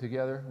Seminary put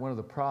together. One of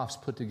the profs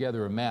put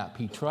together a map.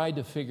 He tried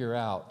to figure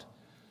out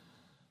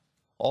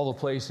all the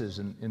places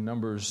in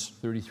Numbers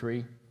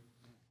 33.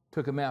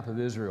 Took a map of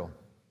Israel.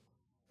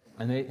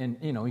 And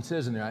you know, he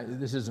says in there,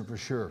 this isn't for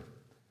sure.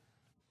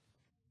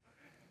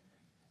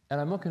 And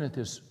I'm looking at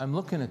this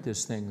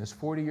thing, this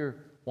 40-year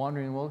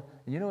wandering in the wilderness,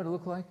 and you know what it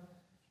looked like?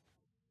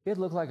 It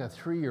looked like a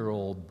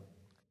 3-year-old.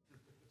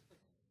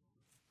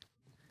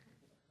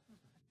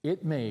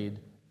 It made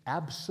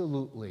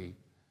absolutely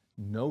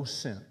no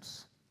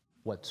sense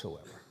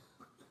whatsoever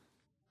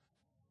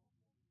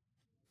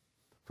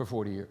for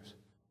 40 years.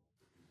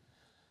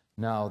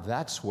 Now,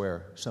 that's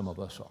where some of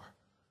us are.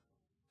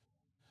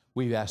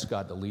 We've asked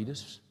God to lead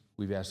us.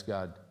 We've asked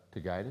God to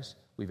guide us.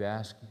 We've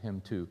asked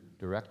Him to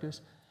direct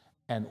us.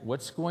 And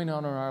what's going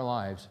on in our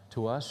lives,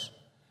 to us,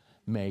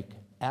 make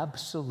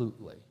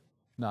absolutely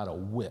not a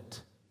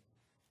whit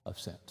of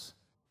sense.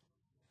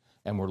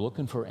 And we're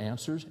looking for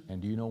answers,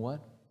 and do you know what?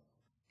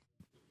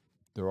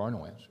 There are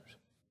no answers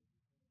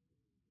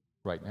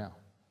right now.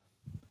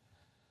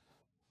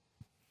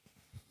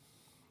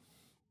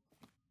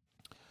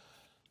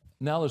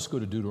 Now let's go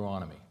to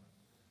Deuteronomy.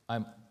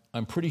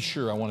 I'm pretty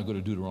sure I want to go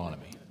to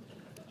Deuteronomy.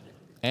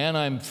 And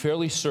I'm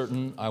fairly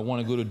certain I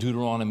want to go to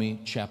Deuteronomy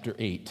chapter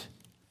 8.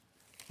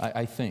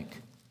 I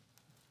think.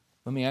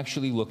 Let me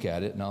actually look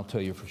at it, and I'll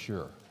tell you for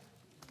sure.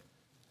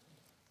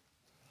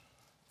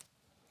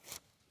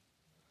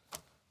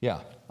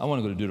 Yeah, I want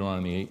to go to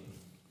Deuteronomy 8.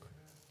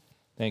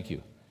 Thank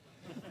you.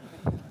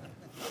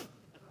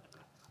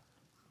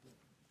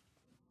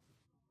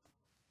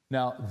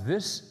 Now,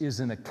 this is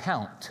an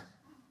account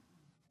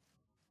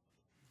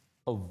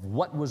of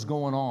what was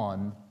going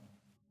on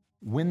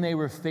when they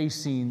were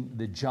facing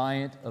the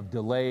giant of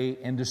delay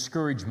and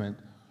discouragement,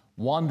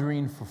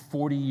 wandering for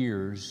 40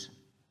 years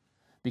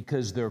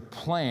because their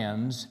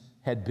plans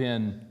had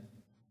been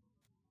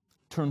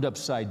turned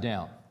upside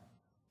down.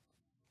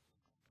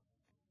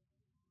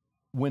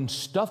 When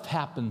stuff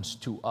happens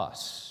to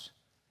us,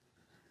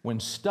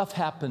 when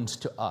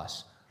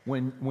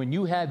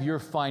you have your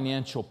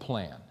financial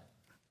plan,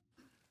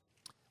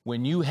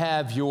 when you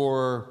have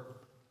your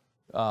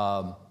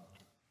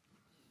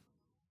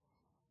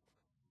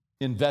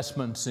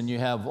investments and you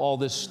have all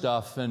this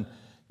stuff and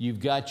you've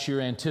got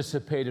your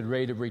anticipated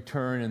rate of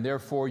return and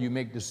therefore you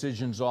make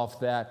decisions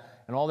off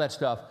that and all that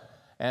stuff,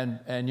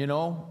 and you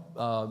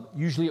know,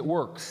 usually it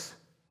works.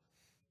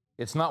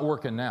 It's not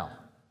working now.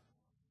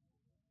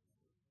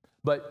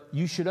 But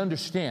you should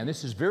understand,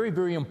 this is very,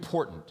 very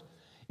important.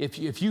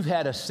 If you've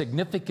had a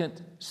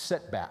significant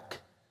setback,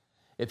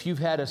 if you've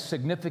had a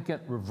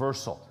significant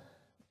reversal,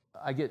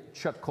 I get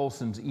Chuck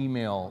Colson's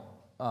email,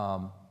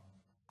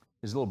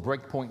 his little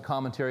breakpoint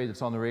commentary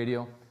that's on the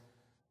radio,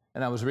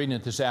 and I was reading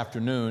it this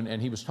afternoon,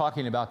 and he was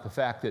talking about the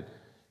fact that,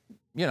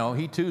 you know,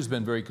 he too has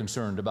been very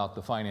concerned about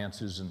the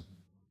finances and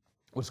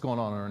what's going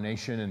on in our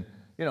nation, and,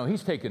 you know,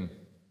 he's taken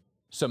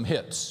some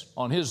hits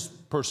on his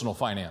personal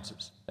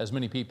finances, as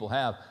many people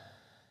have.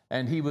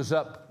 And he was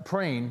up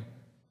praying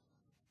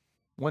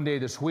one day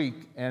this week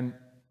and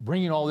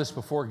bringing all this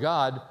before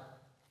God,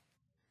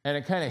 and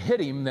it kind of hit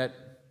him that,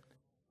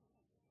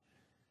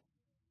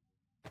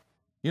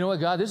 you know what,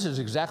 God, this is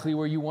exactly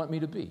where you want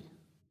me to be.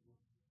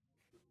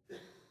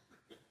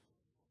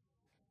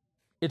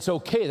 It's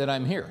okay that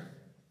I'm here.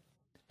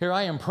 Here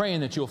I am praying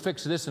that you'll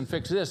fix this and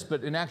fix this,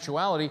 but in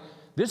actuality,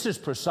 this is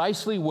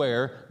precisely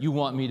where you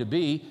want me to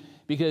be,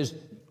 because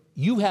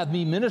you have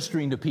me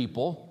ministering to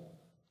people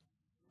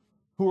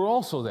who are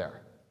also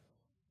there.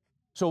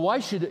 So why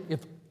should,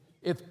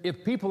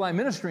 if people I'm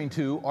ministering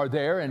to are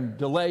there and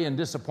delay and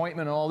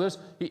disappointment and all this,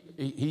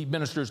 he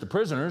ministers to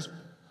prisoners,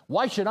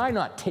 why should I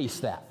not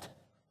taste that?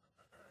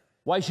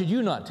 Why should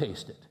you not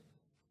taste it?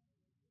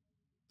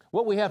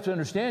 What we have to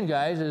understand,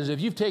 guys, is if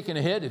you've taken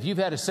a hit, if you've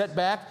had a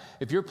setback,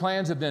 if your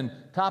plans have been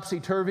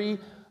topsy-turvy,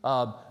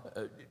 I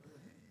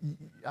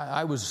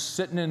was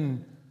sitting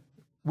in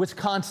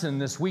Wisconsin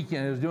this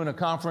weekend. I was doing a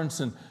conference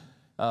and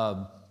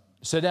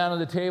sit down at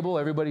the table,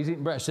 everybody's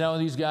eating breakfast. Sit down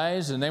with these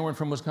guys, and they weren't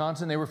from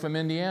Wisconsin, they were from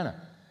Indiana.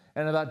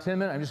 And in about 10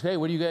 minutes, I'm just, hey,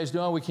 what are you guys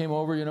doing? We came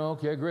over, you know,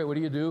 okay, great, what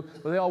do you do?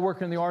 Well, they all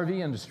work in the RV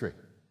industry.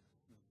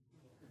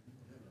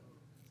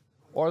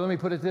 Or let me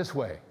put it this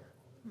way,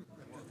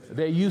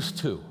 they used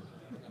to.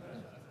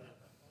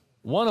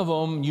 One of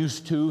them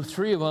used to,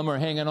 3 of them are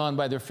hanging on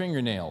by their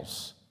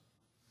fingernails.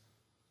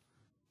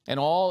 And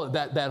all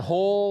that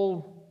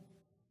whole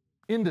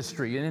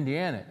industry in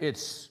Indiana,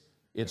 it's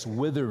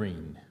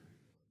withering.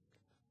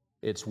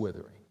 It's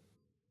withering.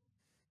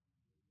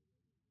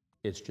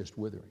 It's just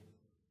withering.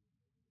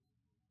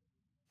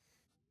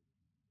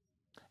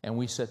 And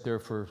we sat there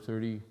for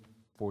 30,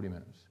 40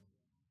 minutes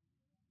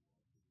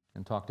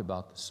and talked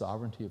about the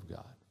sovereignty of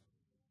God.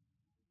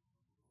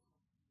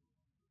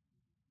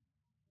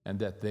 And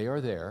that they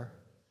are there,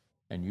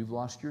 and you've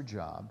lost your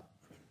job,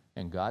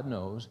 and God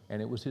knows,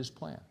 and it was His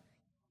plan.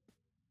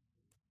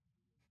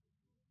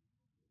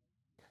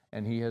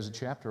 And He has a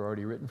chapter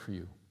already written for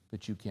you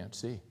that you can't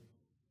see.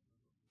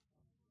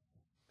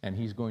 And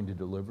He's going to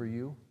deliver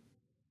you,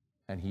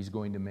 and He's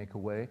going to make a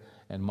way.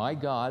 And my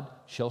God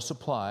shall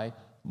supply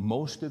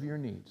most of your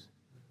needs,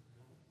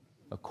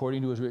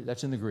 according to His riches.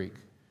 That's in the Greek.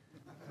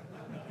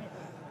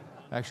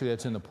 Actually,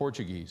 that's in the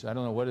Portuguese. I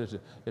don't know what it is.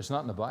 It's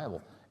not in the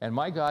Bible. And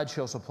my God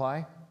shall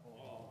supply?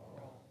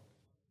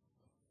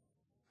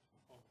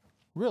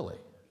 Really?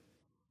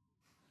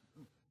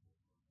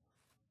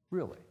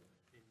 Really?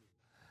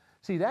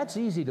 See, that's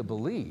easy to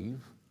believe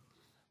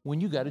when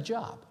you got a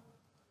job.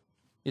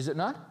 Is it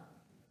not?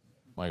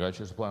 My God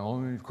shall supply all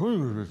needs.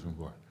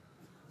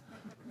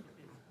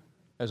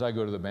 As I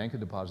go to the bank and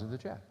deposit the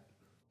check.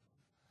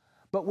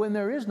 But when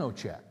there is no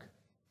check,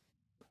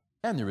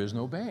 and there is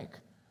no bank,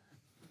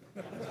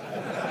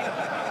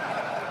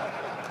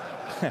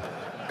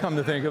 come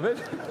to think of it,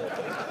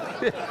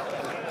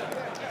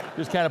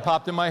 just kind of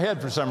popped in my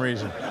head for some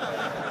reason.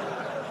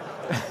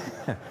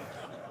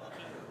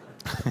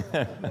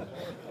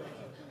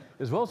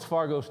 Is Wells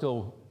Fargo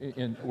still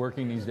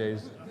working these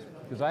days?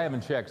 Because I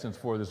haven't checked since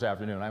 4 this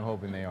afternoon. I'm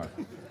hoping they are.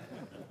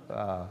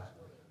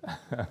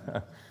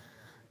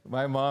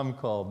 My mom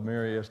called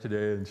Mary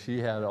yesterday, and she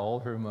had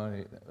all her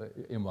money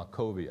in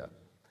Wachovia.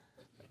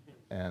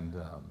 And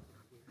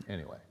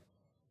anyway.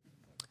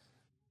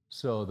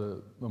 So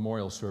the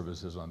memorial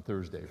service is on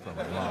Thursday for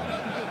my mom.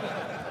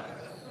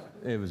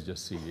 It was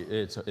just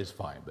it's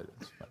fine, but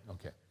it's fine.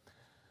 Okay.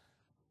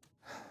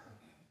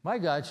 My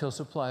God shall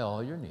supply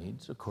all your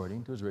needs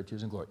according to His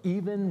riches and glory,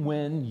 even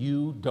when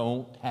you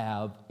don't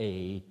have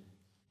a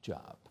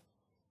job.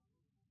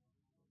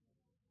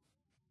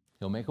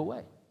 He'll make a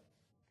way.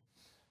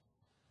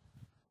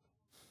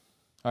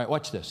 All right,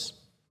 watch this.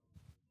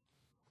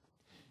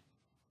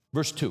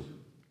 Verse 2.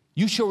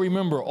 You shall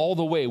remember all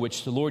the way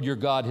which the Lord your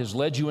God has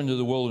led you into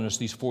the wilderness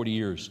these 40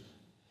 years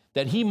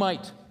that he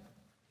might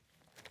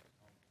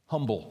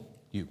humble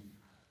you.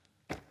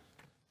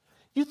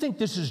 You think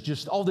this is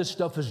just, all this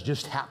stuff is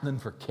just happening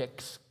for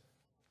kicks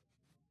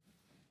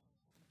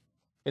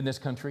in this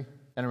country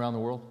and around the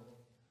world?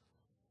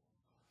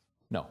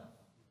 No.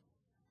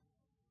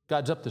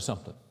 God's up to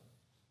something.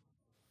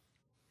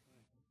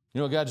 You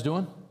know what God's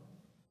doing?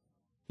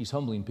 He's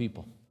humbling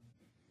people.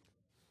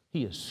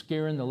 He is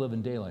scaring the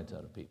living daylights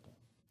out of people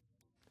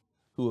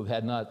who have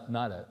had not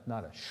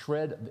a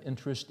shred of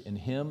interest in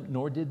him,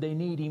 nor did they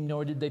need him,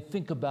 nor did they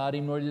think about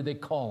him, nor did they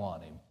call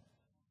on him.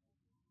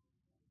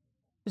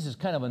 This is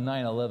kind of a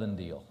 9/11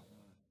 deal.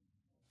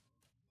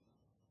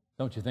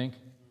 Don't you think?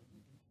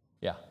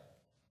 Yeah.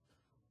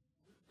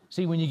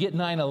 See, when you get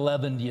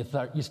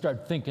 9/11, you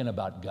start thinking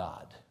about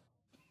God.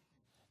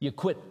 You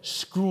quit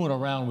screwing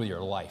around with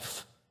your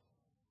life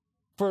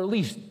for at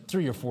least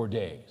 3 or 4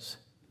 days.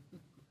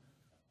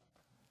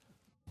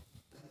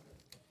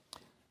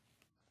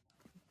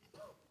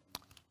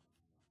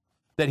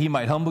 That he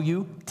might humble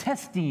you,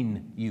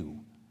 testing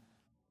you,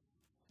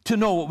 to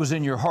know what was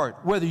in your heart,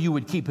 whether you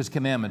would keep his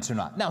commandments or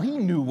not. Now, he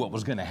knew what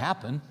was going to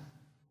happen,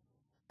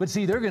 but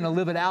see, they're going to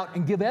live it out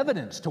and give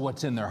evidence to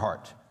what's in their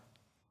heart.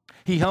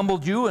 He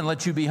humbled you and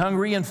let you be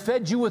hungry and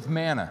fed you with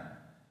manna,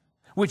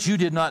 which you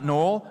did not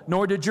know,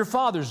 nor did your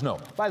fathers know.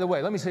 By the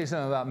way, let me say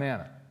something about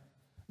manna.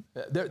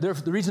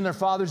 The reason their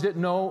fathers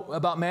didn't know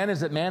about manna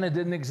is that manna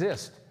didn't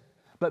exist.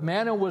 But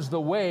manna was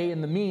the way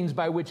and the means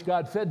by which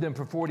God fed them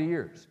for 40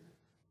 years.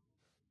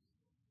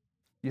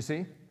 You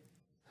see?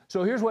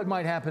 So here's what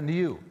might happen to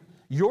you.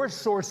 Your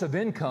source of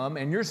income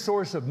and your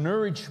source of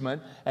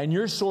nourishment and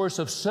your source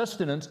of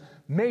sustenance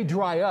may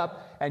dry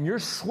up, and you're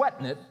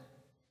sweating it,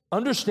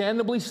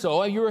 understandably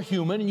so. You're a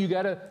human, and you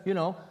got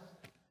to,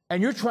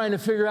 and you're trying to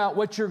figure out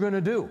what you're going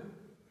to do.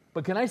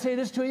 But can I say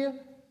this to you?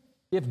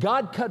 If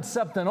God cuts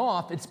something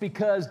off, it's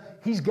because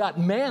he's got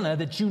manna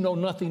that you know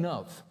nothing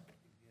of,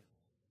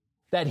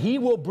 that he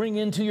will bring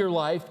into your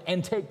life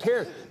and take care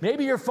of.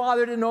 Maybe your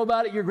father didn't know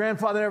about it, your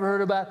grandfather never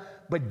heard about it,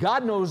 but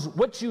God knows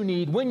what you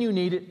need, when you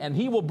need it, and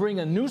he will bring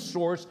a new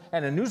source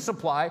and a new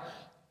supply,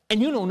 and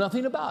you know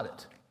nothing about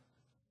it.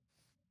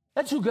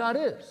 That's who God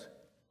is.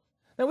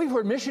 Now, we've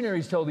heard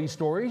missionaries tell these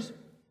stories,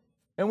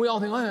 and we all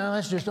think, oh,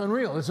 that's just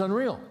unreal. It's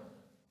unreal.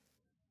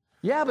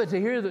 Yeah, but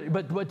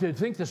to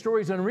think the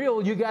story's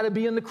unreal, you got to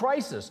be in the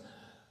crisis.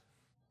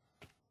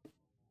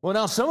 Well,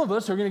 now some of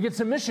us are going to get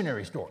some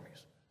missionary stories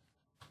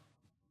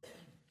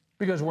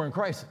because we're in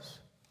crisis.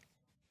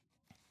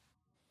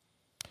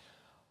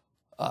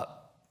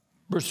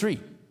 Verse 3.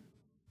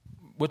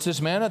 What's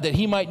this manna? That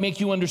he might make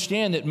you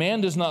understand that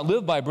man does not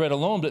live by bread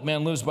alone, but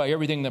man lives by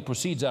everything that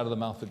proceeds out of the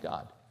mouth of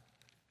God.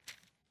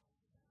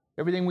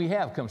 Everything we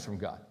have comes from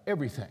God.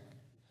 Everything.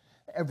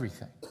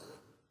 Everything.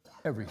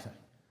 Everything.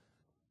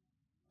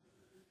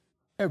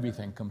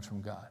 Everything comes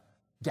from God.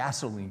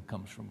 Gasoline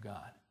comes from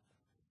God.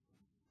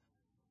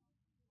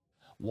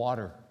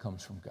 Water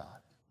comes from God.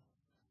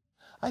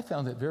 I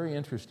found that very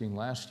interesting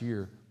last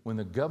year when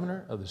the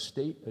governor of the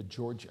state of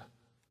Georgia,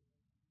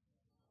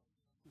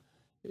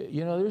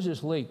 there's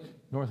this lake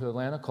north of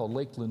Atlanta called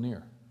Lake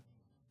Lanier.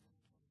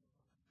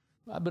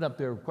 I've been up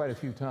there quite a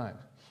few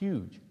times.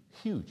 Huge,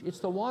 huge. It's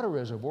the water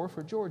reservoir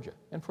for Georgia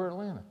and for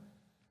Atlanta.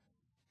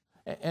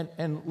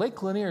 And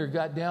Lake Lanier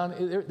got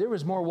down, there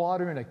was more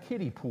water in a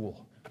kiddie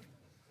pool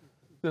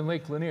than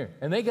Lake Lanier.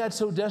 And they got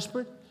so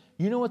desperate,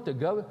 you know what the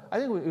governor, I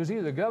think it was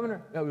either the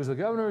governor, no, it was the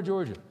governor of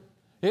Georgia.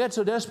 They got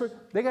so desperate.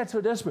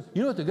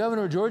 You know what the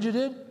governor of Georgia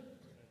did?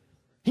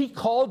 He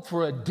called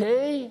for a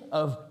day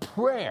of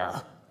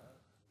prayer.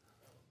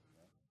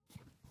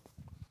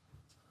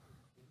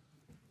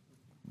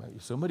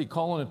 Somebody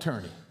call an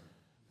attorney.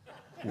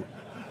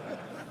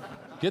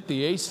 Get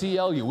the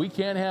ACLU. We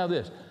can't have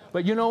this.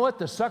 But you know what?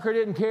 The sucker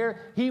didn't care.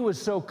 He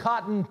was so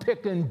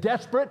cotton-picking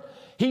desperate,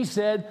 he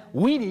said,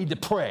 we need to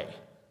pray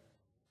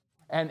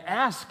and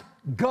ask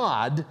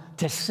God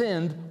to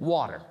send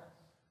water.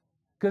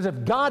 Because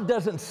if God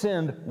doesn't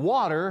send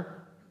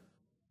water,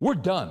 we're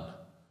done.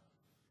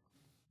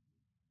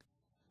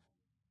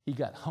 He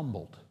got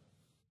humbled,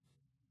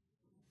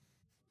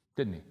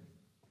 didn't he?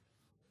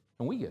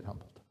 And we get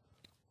humbled.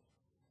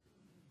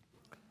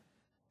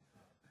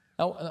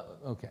 Now,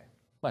 okay,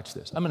 watch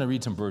this. I'm going to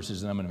read some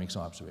verses and I'm going to make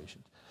some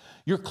observations.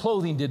 Your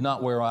clothing did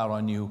not wear out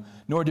on you,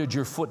 nor did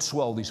your foot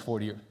swell these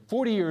 40 years.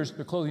 40 years,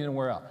 their clothing didn't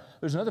wear out.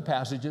 There's another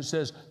passage that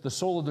says the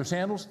sole of their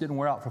sandals didn't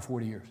wear out for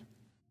 40 years.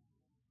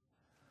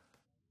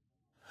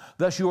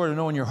 Thus you are to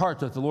know in your heart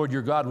that the Lord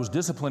your God was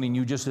disciplining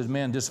you just as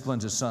man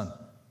disciplines his son.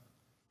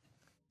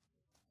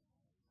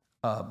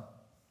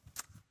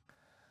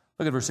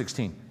 Look at verse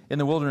 16. In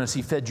the wilderness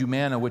he fed you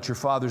manna, which your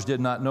fathers did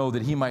not know,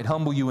 that he might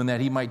humble you and that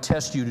he might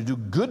test you to do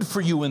good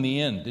for you in the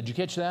end. Did you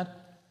catch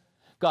that?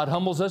 God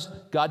humbles us.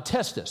 God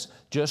tests us.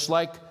 Just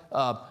like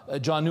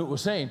John Newton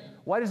was saying.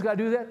 Why does God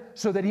do that?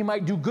 So that he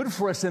might do good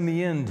for us in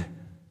the end.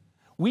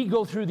 We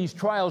go through these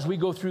trials. We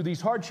go through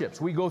these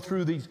hardships. We go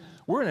through these.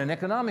 We're in an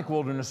economic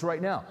wilderness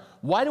right now.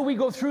 Why do we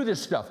go through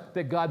this stuff?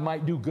 That God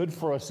might do good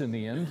for us in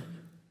the end.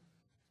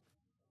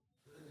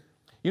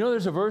 You know,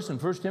 there's a verse in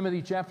 1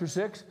 Timothy chapter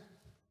 6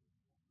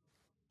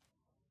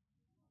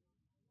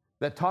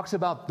 that talks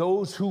about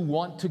those who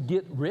want to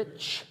get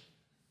rich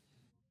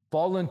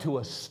fall into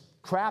a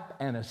trap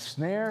and a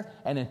snare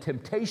and a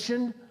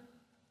temptation,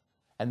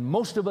 and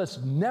most of us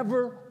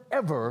never,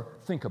 ever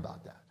think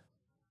about that.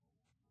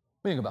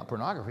 We think about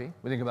pornography.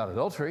 We think about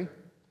adultery.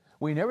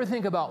 We never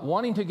think about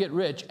wanting to get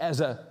rich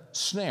as a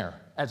snare,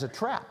 as a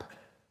trap,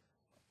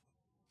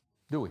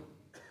 do we?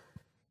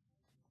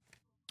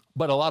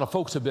 But a lot of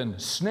folks have been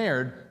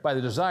snared by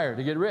the desire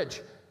to get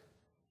rich.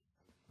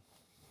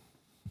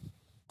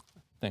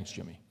 Thanks,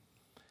 Jimmy.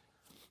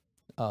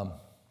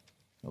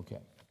 Okay.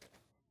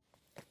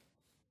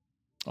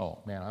 Oh,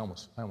 man, I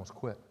almost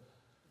quit.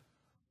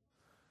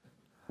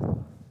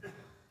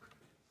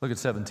 Look at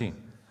 17.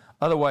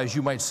 Otherwise,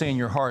 you might say in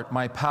your heart,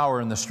 my power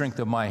and the strength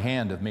of my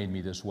hand have made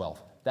me this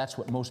wealth. That's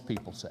what most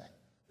people say.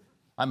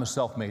 I'm a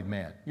self-made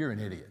man. You're an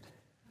idiot.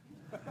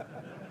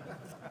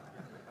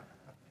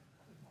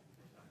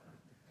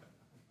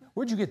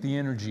 Where'd you get the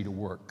energy to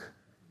work?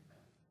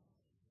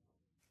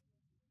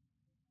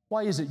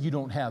 Why is it you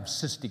don't have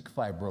cystic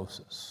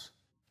fibrosis?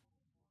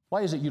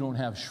 Why is it you don't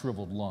have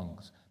shriveled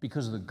lungs?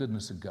 Because of the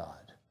goodness of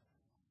God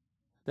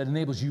that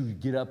enables you to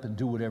get up and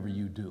do whatever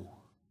you do.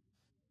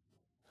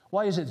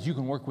 Why is it that you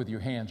can work with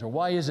your hands? Or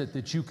why is it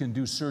that you can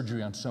do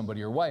surgery on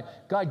somebody? Or why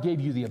God gave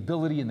you the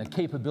ability and the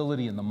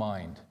capability and the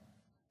mind?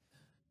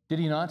 Did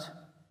He not?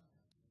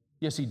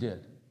 Yes, He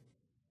did.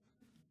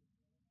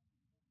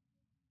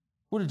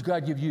 What did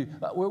God give you?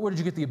 Where did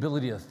you get the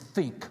ability to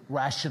think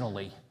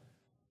rationally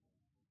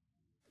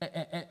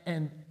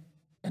and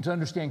to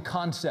understand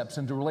concepts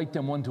and to relate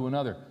them one to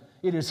another?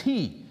 It is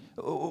He.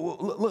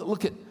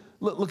 Look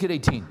at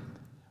 18.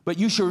 But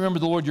you shall remember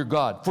the Lord your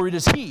God, for it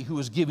is He who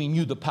is giving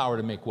you the power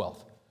to make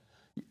wealth.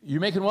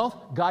 You're making wealth?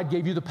 God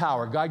gave you the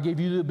power. God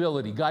gave you the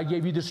ability. God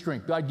gave you the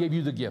strength. God gave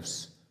you the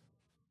gifts.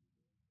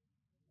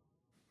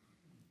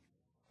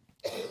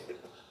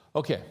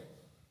 Okay.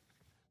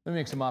 Let me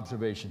make some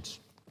observations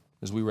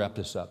as we wrap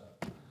this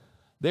up.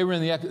 They were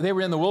in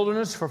the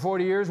wilderness for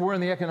 40 years. We're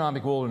in the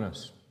economic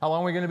wilderness. How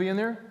long are we going to be in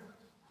there?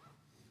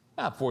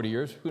 40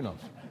 years. Who knows?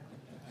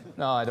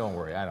 No, don't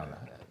worry. I don't know.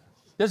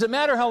 Does it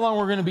matter how long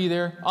we're going to be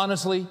there?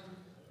 Honestly?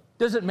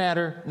 Does it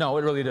matter? No,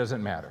 it really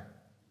doesn't matter.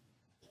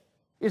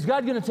 Is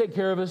God going to take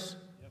care of us?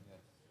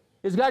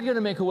 Is God going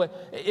to make a way?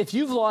 If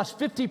you've lost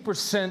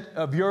 50%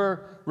 of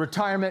your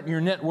retirement and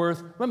your net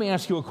worth, let me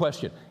ask you a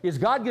question. Is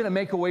God going to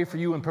make a way for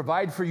you and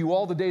provide for you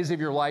all the days of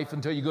your life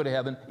until you go to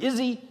heaven? Is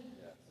He?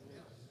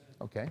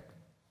 Okay.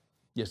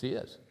 Yes, He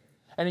is.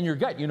 And in your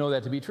gut, you know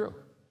that to be true.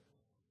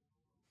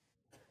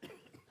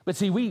 But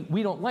see,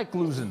 we don't like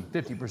losing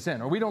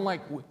 50%, or we don't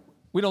like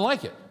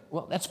it.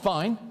 Well, that's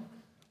fine.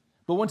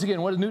 But once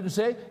again, what does Newton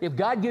say? If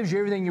God gives you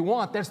everything you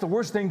want, that's the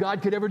worst thing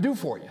God could ever do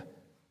for you.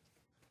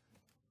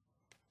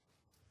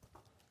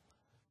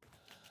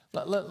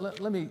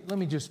 Let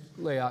me just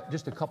lay out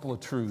just a couple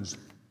of truths.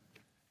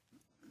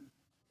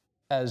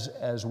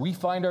 As we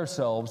find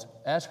ourselves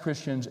as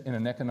Christians in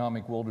an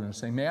economic wilderness,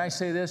 saying, may I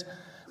say this?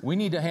 We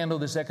need to handle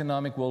this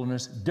economic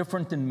wilderness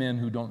different than men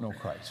who don't know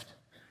Christ.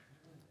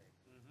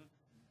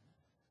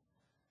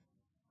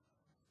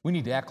 We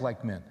need to act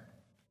like men.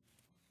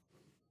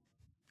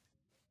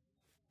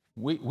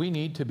 We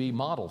need to be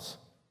models.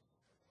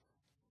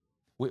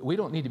 We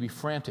don't need to be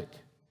frantic.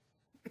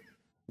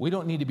 We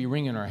don't need to be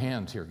wringing our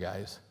hands here,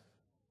 guys.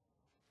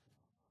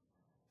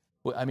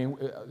 I mean,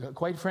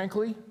 quite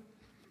frankly,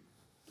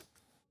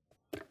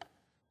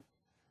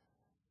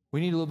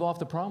 we need to live off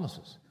the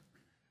promises.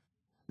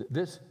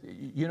 This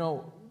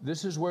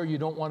is where you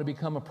don't want to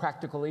become a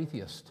practical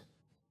atheist.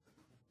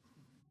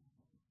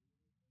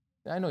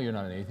 I know you're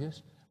not an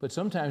atheist, but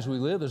sometimes we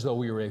live as though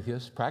we were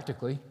atheists,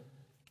 practically.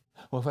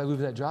 Well, if I lose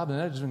that job, then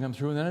that doesn't come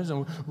through, and that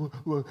doesn't.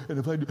 Well, and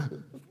if I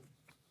do,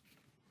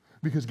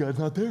 because God's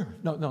not there.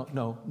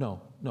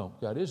 No.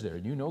 God is there,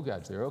 and you know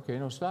God's there. Okay,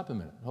 no, stop a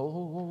minute.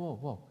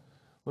 Whoa.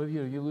 Well, if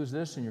you lose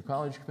this, and your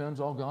college fund's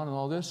all gone, and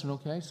all this, and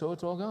okay, so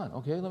it's all gone.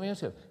 Okay, let me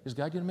ask you: is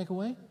God going to make a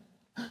way?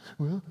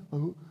 Well,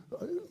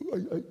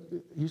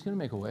 He's going to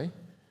make a way.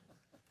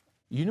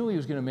 You knew He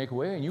was going to make a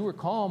way, and you were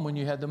calm when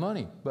you had the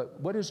money. But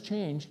what has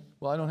changed?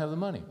 Well, I don't have the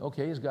money.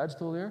 Okay, is God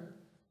still there?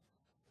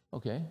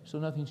 Okay, so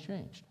nothing's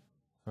changed.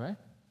 All right?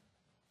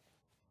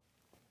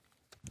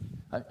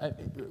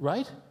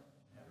 Right?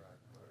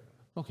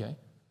 Okay.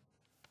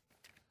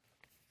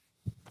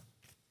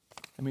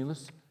 I mean,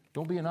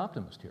 don't be an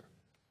optimist here.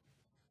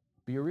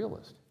 Be a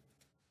realist.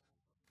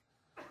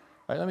 All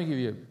right, let me give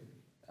you,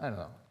 I don't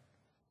know.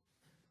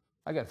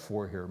 I got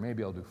 4 here.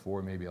 Maybe I'll do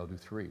 4, maybe I'll do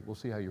 3. We'll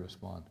see how you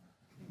respond.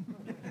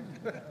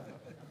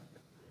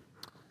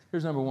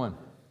 Here's number 1.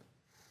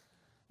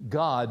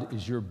 God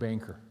is your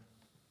banker.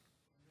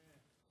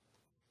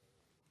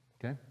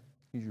 Okay?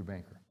 He's your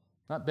banker.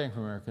 Not Bank of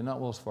America, not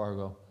Wells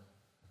Fargo.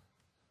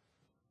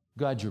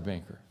 God's your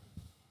banker.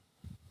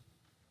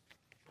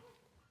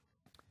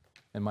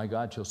 And my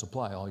God shall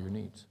supply all your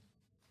needs,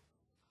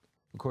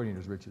 according to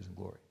His riches and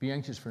glory. Be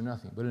anxious for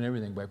nothing, but in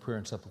everything by prayer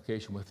and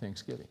supplication with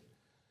thanksgiving.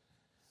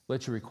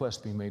 Let your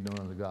request be made known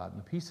unto God.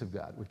 And the peace of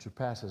God, which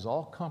surpasses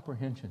all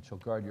comprehension, shall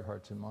guard your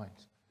hearts and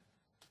minds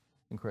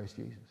in Christ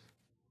Jesus.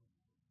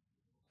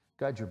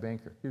 God's your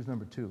banker. Here's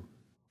number 2.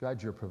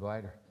 God's your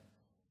provider.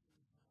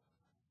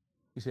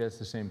 You say that's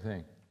the same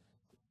thing.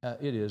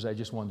 It is. I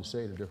just wanted to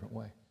say it a different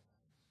way.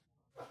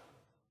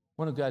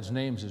 One of God's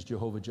names is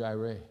Jehovah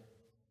Jireh.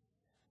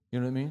 You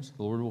know what it means?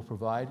 The Lord will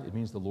provide. It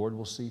means the Lord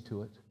will see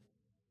to it.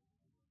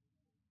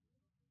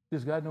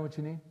 Does God know what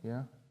you need?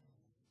 Yeah.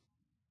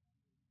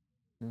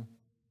 Yeah.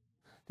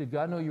 Did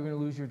God know you were going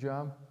to lose your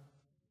job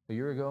a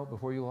year ago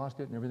before you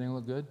lost it and everything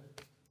looked good?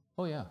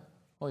 Oh, yeah.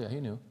 Oh, yeah,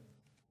 he knew.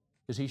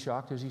 Is he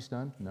shocked? Is he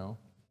stunned? No.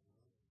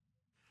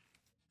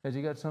 Has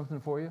he got something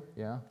for you?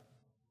 Yeah.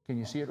 Can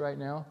you see it right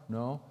now?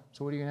 No.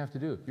 So what are you going to have to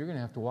do? You're going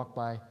to have to walk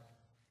by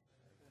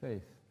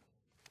faith.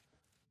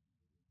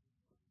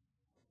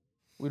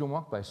 We don't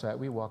walk by sight.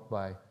 We walk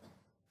by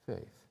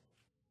faith.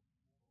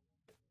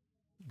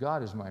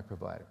 God is my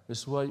provider. This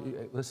is why,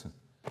 listen,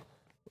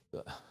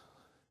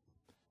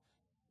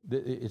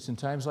 it's in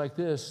times like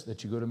this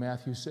that you go to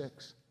Matthew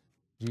 6.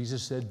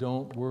 Jesus said,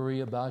 don't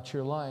worry about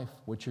your life,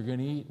 what you're going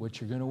to eat, what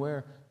you're going to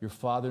wear. Your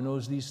Father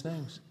knows these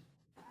things.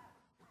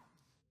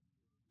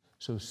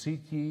 So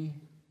seek ye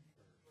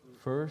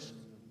first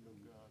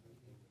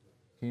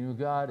the kingdom of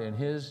God and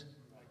His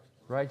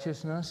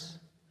righteousness.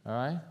 All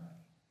right?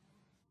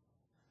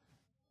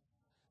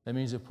 That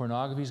means if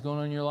pornography is going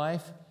on in your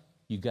life,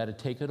 you've got to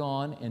take it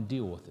on and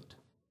deal with it.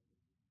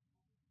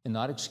 And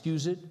not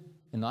excuse it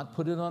and not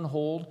put it on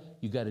hold.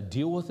 You've got to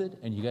deal with it,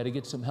 and you've got to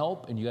get some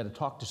help, and you've got to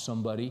talk to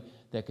somebody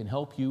that can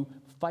help you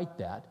fight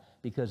that,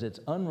 because it's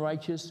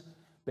unrighteous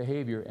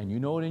behavior, and you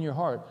know it in your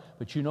heart.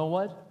 But you know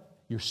what?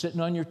 You're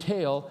sitting on your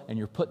tail, and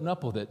you're putting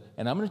up with it.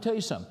 And I'm going to tell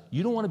you something.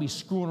 You don't want to be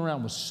screwing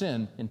around with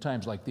sin in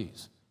times like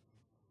these.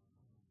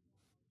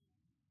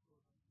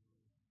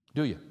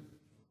 Do you?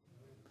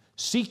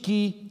 Seek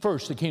ye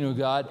first the kingdom of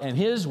God and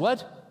His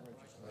what?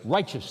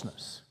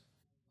 Righteousness.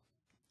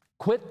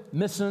 Quit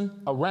messing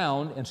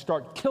around and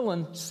start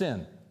killing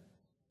sin.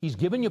 He's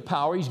given you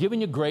power. He's given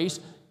you grace.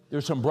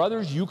 There's some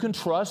brothers you can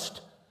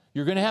trust.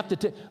 You're going to have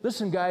to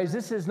listen, guys,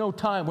 this is no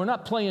time. We're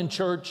not playing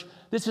church.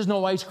 This is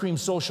no ice cream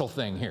social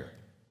thing here.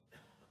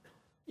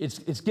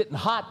 It's getting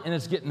hot and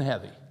it's getting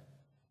heavy.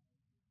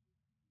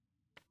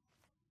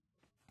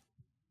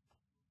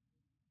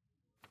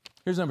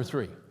 Here's number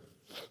 3.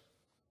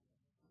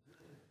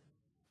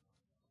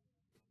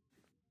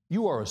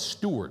 You are a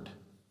steward,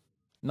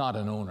 not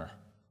an owner.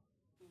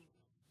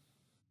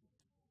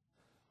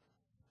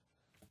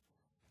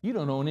 You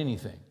don't own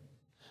anything.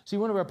 See,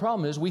 one of our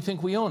problems is we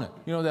think we own it.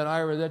 You know, that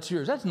IRA, that's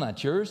yours. That's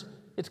not yours.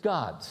 It's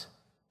God's.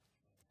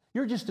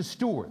 You're just a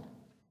steward.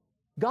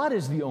 God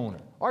is the owner.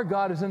 Our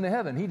God is in the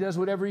heaven. He does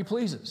whatever He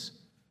pleases.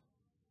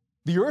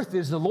 The earth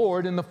is the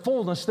Lord and the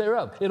fullness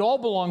thereof. It all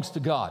belongs to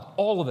God,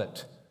 all of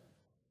it.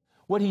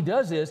 What He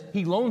does is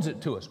He loans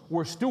it to us.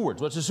 We're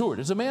stewards. What's a steward?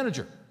 It's a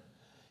manager.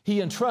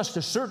 He entrusts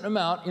a certain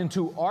amount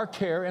into our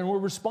care, and we're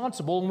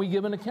responsible, and we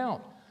give an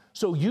account.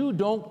 So you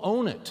don't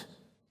own it.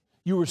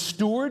 You're a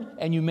steward,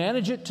 and you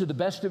manage it to the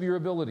best of your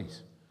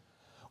abilities.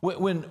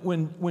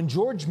 When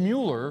George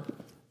Mueller,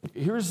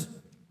 here's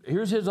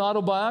his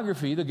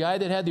autobiography, the guy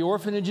that had the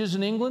orphanages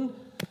in England.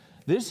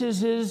 This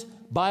is his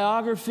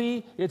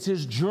biography. It's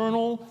his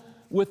journal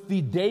with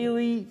the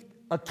daily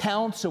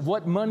accounts of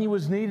what money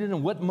was needed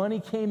and what money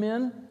came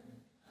in.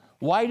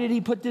 Why did he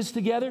put this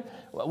together?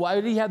 Why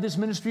did he have this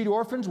ministry to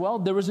orphans? Well,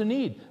 there was a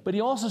need. But he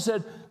also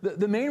said,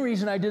 the main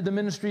reason I did the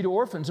ministry to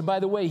orphans, and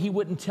by the way, he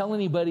wouldn't tell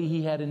anybody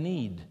he had a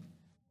need.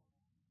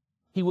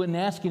 He wouldn't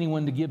ask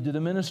anyone to give to the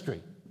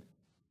ministry.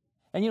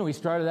 And, you know, he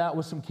started out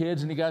with some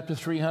kids, and he got to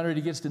 300,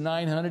 he gets to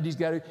 900,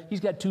 he's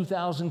got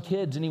 2,000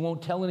 kids, and he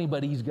won't tell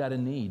anybody he's got a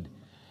need.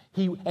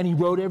 He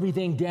wrote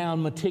everything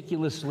down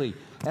meticulously.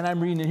 And I'm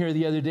reading it here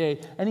the other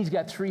day, and he's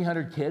got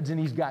 300 kids, and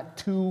he's got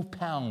 2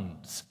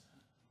 pounds.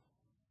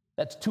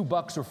 That's $2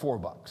 or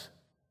 $4.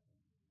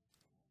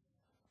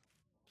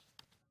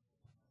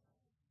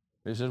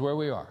 This is where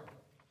we are.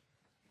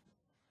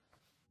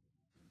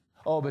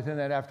 Oh, but then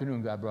that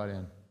afternoon God brought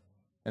in,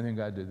 and then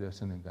God did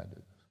this, and then God did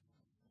this.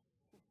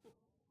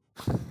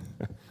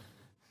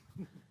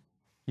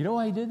 You know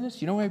why He did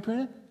this? You know why He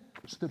printed it?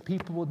 So that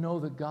people would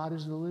know that God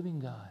is the living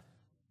God.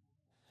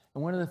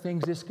 And one of the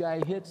things this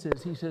guy hits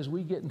is, he says,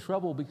 we get in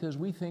trouble because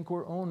we think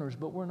we're owners,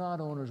 but we're not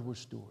owners, we're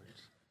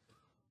stewards.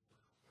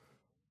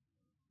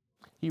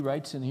 He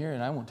writes in here,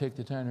 and I won't take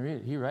the time to read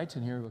it, he writes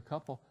in here of a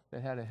couple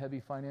that had a heavy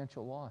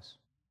financial loss.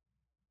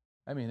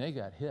 I mean, they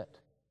got hit.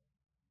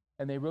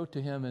 And they wrote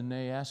to him, and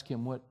they asked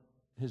him what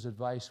his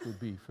advice would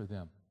be for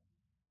them.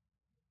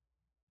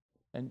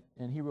 And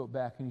he wrote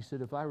back, and he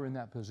said, if I were in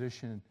that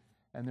position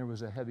and there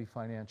was a heavy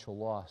financial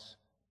loss,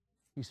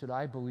 he said,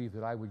 I believe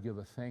that I would give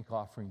a thank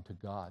offering to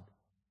God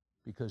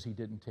because He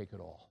didn't take it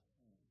all.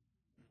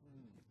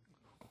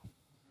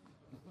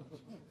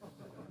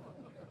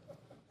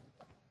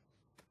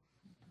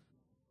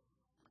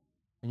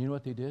 And you know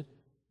what they did?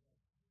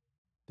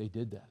 They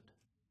did that.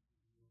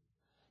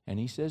 And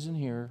he says in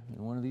here,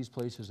 in one of these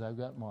places I've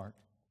got marked,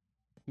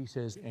 He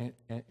says,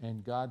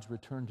 and God's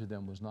return to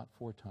them was not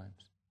 4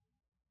 times,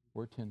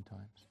 or 10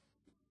 times,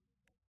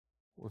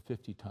 or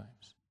 50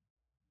 times.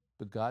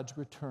 But God's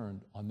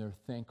return on their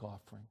thank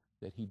offering,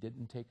 that he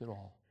didn't take it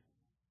all,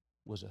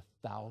 was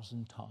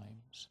 1,000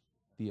 times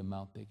the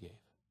amount they gave.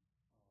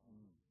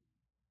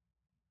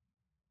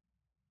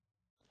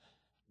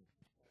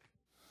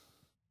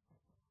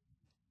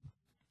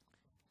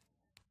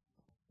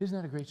 Isn't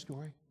that a great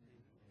story?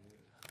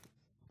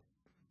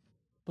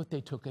 But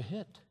they took a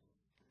hit.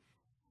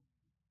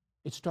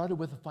 It started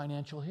with a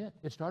financial hit.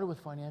 It started with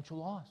financial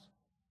loss,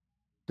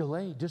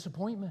 delay,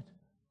 disappointment.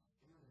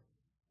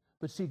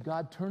 But see,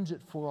 God turns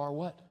it for our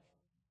what?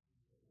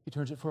 He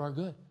turns it for our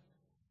good.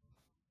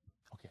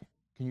 Okay.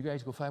 Can you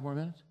guys go 5 more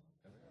minutes?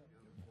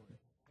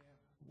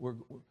 We're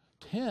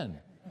 10.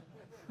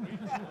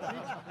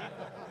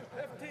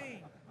 15.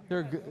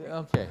 They're good.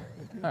 Okay.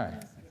 All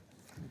right.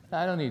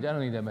 I don't need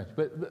that much.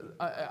 But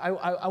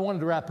I wanted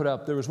to wrap it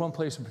up. There was one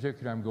place in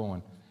particular I'm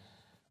going.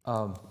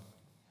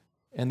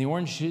 And the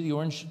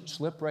orange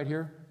slip right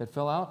here that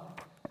fell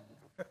out,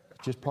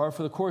 just par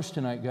for the course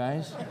tonight,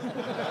 guys.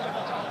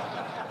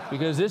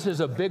 Because this is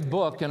a big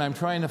book, and I'm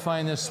trying to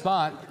find this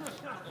spot.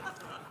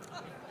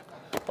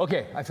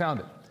 Okay, I found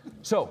it.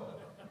 So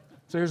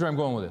here's where I'm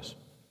going with this.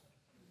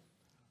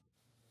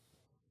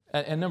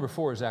 And number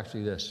 4 is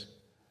actually this.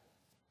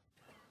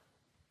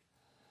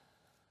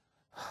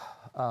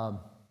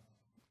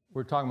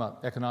 We're talking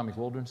about economic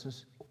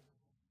wildernesses.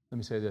 Let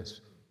me say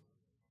this.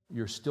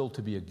 You're still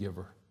to be a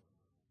giver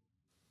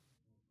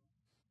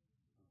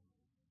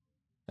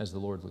as the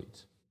Lord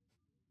leads.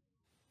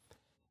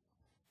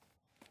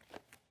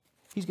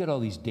 He's got all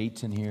these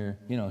dates in here.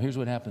 You know, here's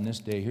what happened this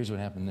day. Here's what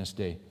happened this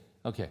day.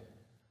 Okay.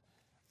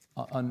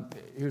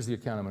 Here's the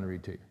account I'm going to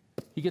read to you.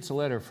 He gets a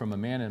letter from a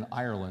man in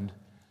Ireland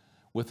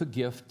with a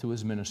gift to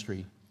his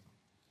ministry.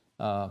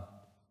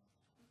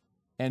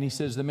 And he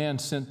says the man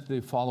sent the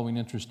following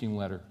interesting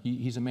letter.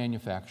 He's a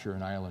manufacturer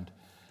in Ireland.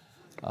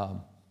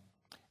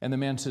 And the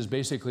man says,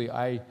 basically,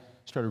 I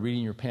started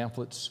reading your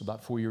pamphlets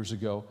about 4 years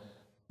ago,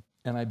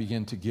 and I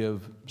began to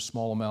give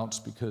small amounts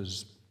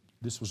because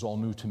this was all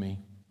new to me.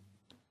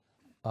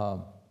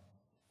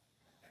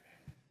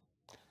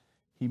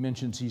 He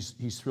mentions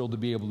he's thrilled to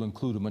be able to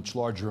include a much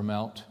larger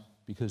amount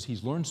because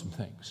he's learned some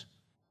things.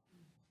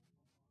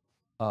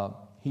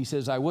 He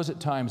says, I was at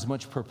times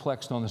much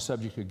perplexed on the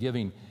subject of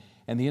giving,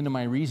 and the end of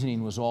my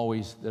reasoning was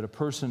always that a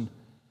person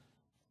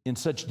in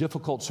such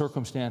difficult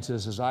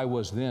circumstances as I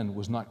was then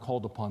was not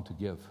called upon to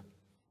give.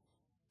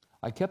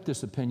 I kept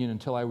this opinion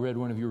until I read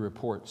one of your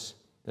reports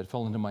that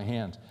fell into my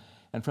hands,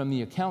 and from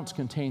the accounts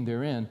contained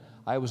therein,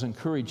 I was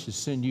encouraged to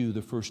send you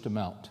the first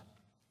amount.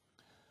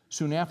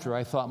 Soon after,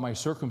 I thought my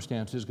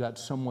circumstances got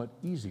somewhat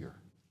easier.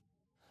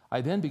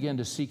 I then began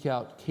to seek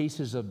out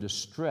cases of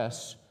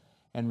distress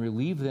and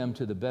relieve them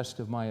to the best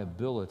of my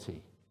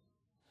ability.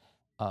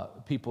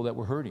 People that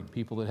were hurting,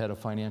 people that had a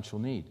financial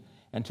need.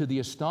 And to the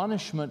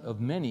astonishment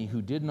of many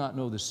who did not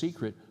know the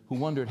secret, who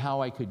wondered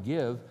how I could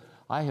give,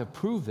 I have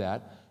proved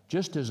that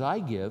just as I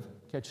give,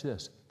 catch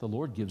this, the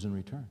Lord gives in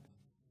return.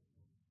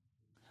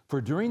 For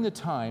during the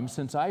time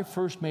since I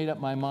first made up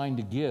my mind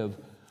to give,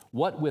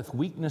 what with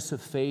weakness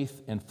of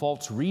faith and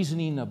false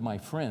reasoning of my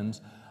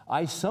friends,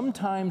 I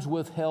sometimes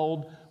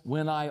withheld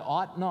when I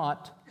ought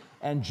not,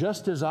 and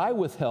just as I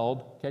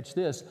withheld, catch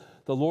this,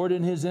 the Lord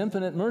in his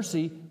infinite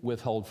mercy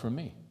withheld from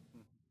me.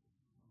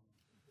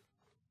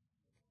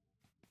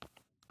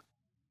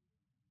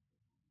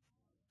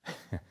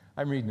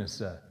 I'm reading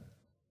this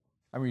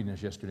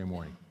yesterday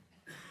morning.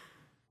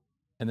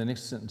 And the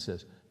next sentence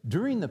says,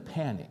 during the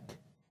panic,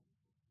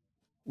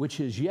 which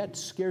has yet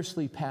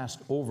scarcely passed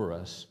over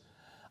us,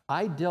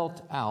 I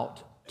dealt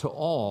out to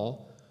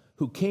all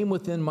who came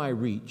within my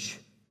reach,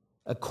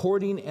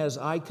 according as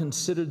I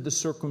considered the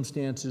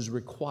circumstances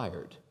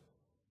required.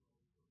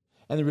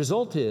 And the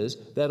result is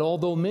that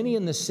although many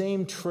in the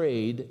same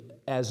trade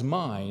as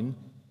mine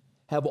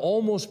have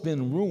almost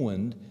been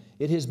ruined,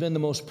 it has been the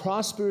most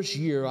prosperous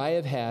year I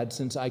have had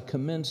since I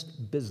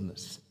commenced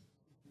business.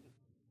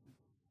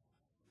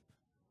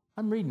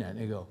 I'm reading that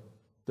and I go,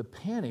 the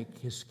panic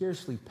has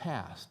scarcely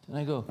passed. And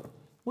I go,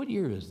 what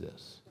year is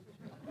this?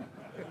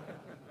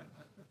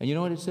 And you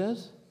know what it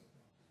says?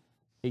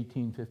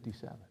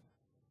 1857.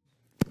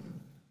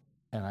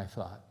 And I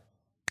thought,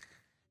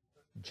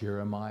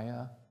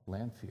 Jeremiah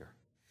Lanphier.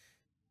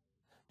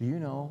 Do you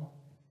know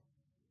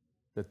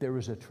that there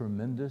was a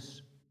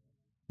tremendous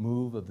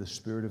move of the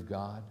Spirit of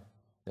God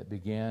that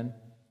began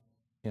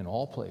in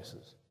all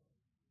places?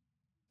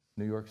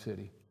 New York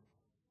City.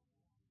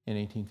 In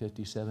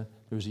 1857,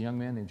 there was a young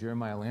man named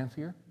Jeremiah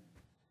Lanphier.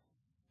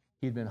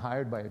 He'd been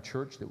hired by a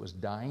church that was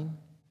dying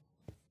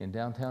in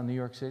downtown New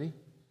York City.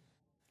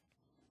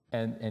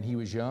 And he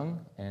was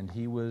young, and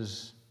he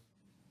was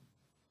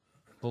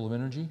full of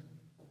energy.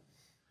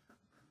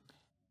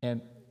 And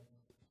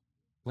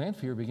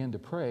Lanphier began to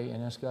pray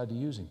and ask God to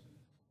use him.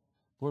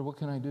 Lord, what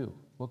can I do?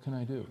 What can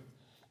I do?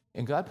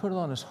 And God put it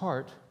on his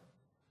heart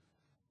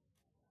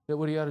that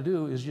what he ought to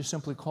do is just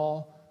simply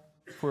call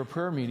for a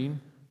prayer meeting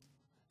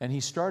And he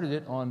started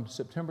it on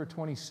September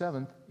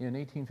 27th in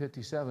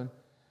 1857,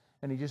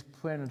 and he just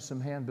printed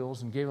some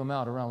handbills and gave them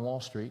out around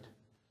Wall Street.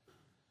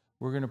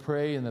 We're going to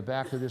pray in the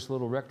back of this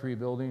little rectory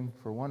building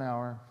for 1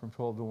 hour from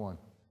 12 to 1.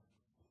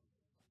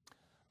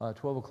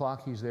 12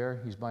 o'clock, he's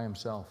there. He's by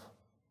himself.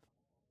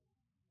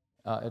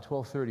 At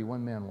 12:30,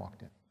 one man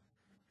walked in.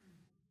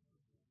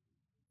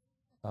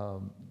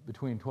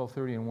 Between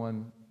 12:30 and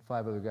 1,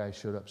 5 other guys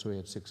showed up, so he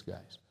had 6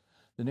 guys.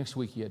 The next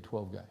week, he had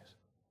 12 guys.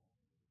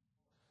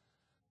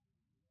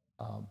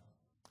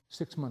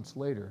 6 months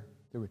later,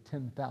 there were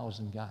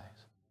 10,000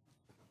 guys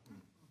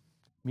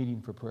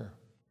meeting for prayer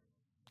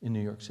in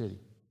New York City.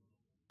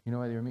 You know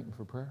why they were meeting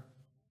for prayer?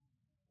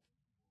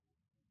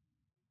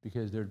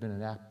 Because there had been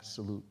an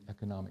absolute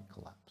economic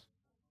collapse.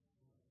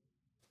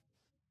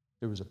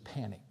 There was a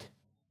panic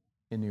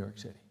in New York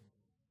City.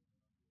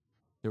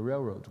 The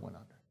railroads went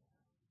under.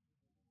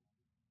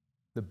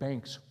 The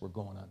banks were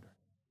going under.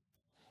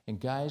 And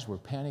guys were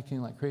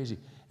panicking like crazy.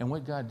 And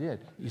what God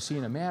did, you see,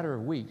 in a matter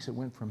of weeks, it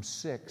went from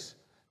 6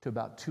 to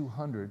about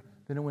 200,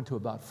 then it went to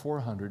about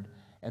 400,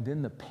 and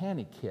then the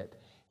panic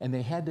hit. And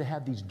they had to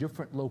have these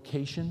different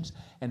locations,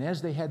 and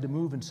as they had to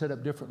move and set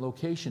up different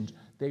locations,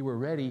 they were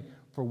ready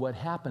for what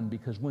happened,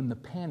 because when the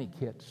panic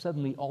hit,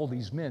 suddenly all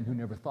these men who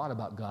never thought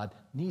about God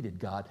needed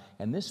God,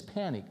 and this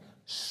panic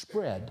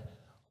spread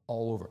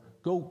all over.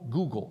 Go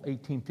Google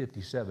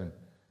 1857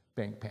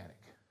 bank panic.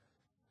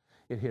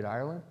 It hit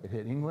Ireland, it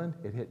hit England,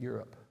 it hit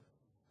Europe.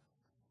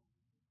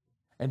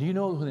 And do you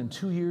know within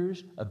 2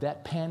 years of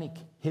that panic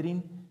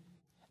hitting,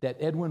 that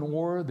Edwin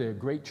Orr, the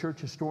great church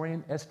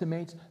historian,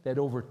 estimates that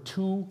over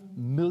 2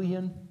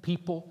 million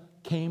people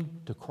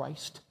came to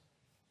Christ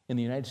in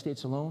the United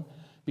States alone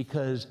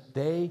because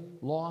they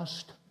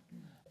lost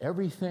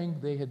everything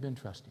they had been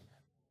trusting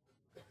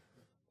in.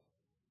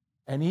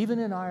 And even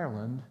in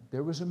Ireland,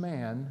 there was a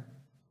man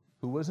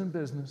who was in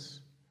business,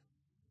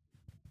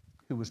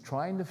 who was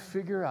trying to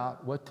figure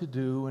out what to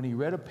do, and he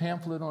read a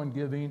pamphlet on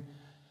giving.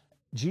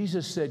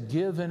 Jesus said,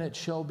 "Give, and it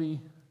shall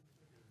be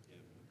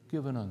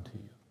given unto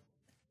you."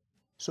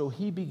 So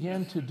he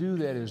began to do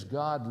that as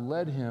God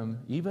led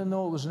him, even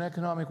though it was an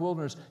economic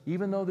wilderness,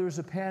 even though there's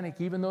a panic,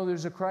 even though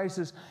there's a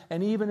crisis,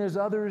 and even as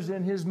others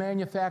in his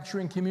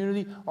manufacturing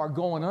community are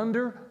going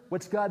under.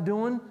 What's God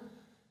doing?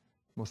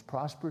 Most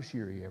prosperous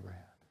year he ever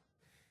had.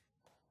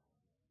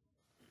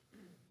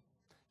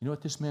 You know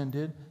what this man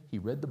did? He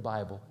read the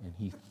Bible and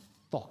he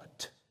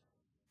thought,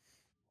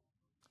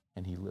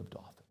 and he lived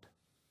off it.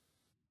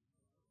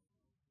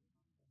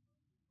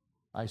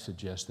 I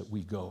suggest that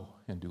we go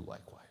and do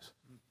likewise.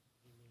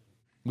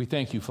 We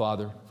thank you,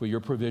 Father, for your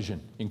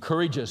provision.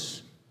 Encourage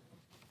us.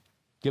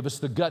 Give us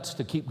the guts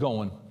to keep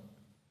going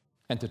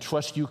and to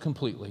trust you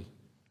completely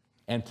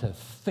and to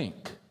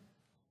think.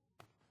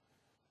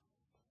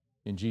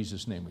 In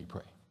Jesus' name we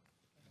pray.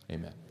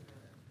 Amen.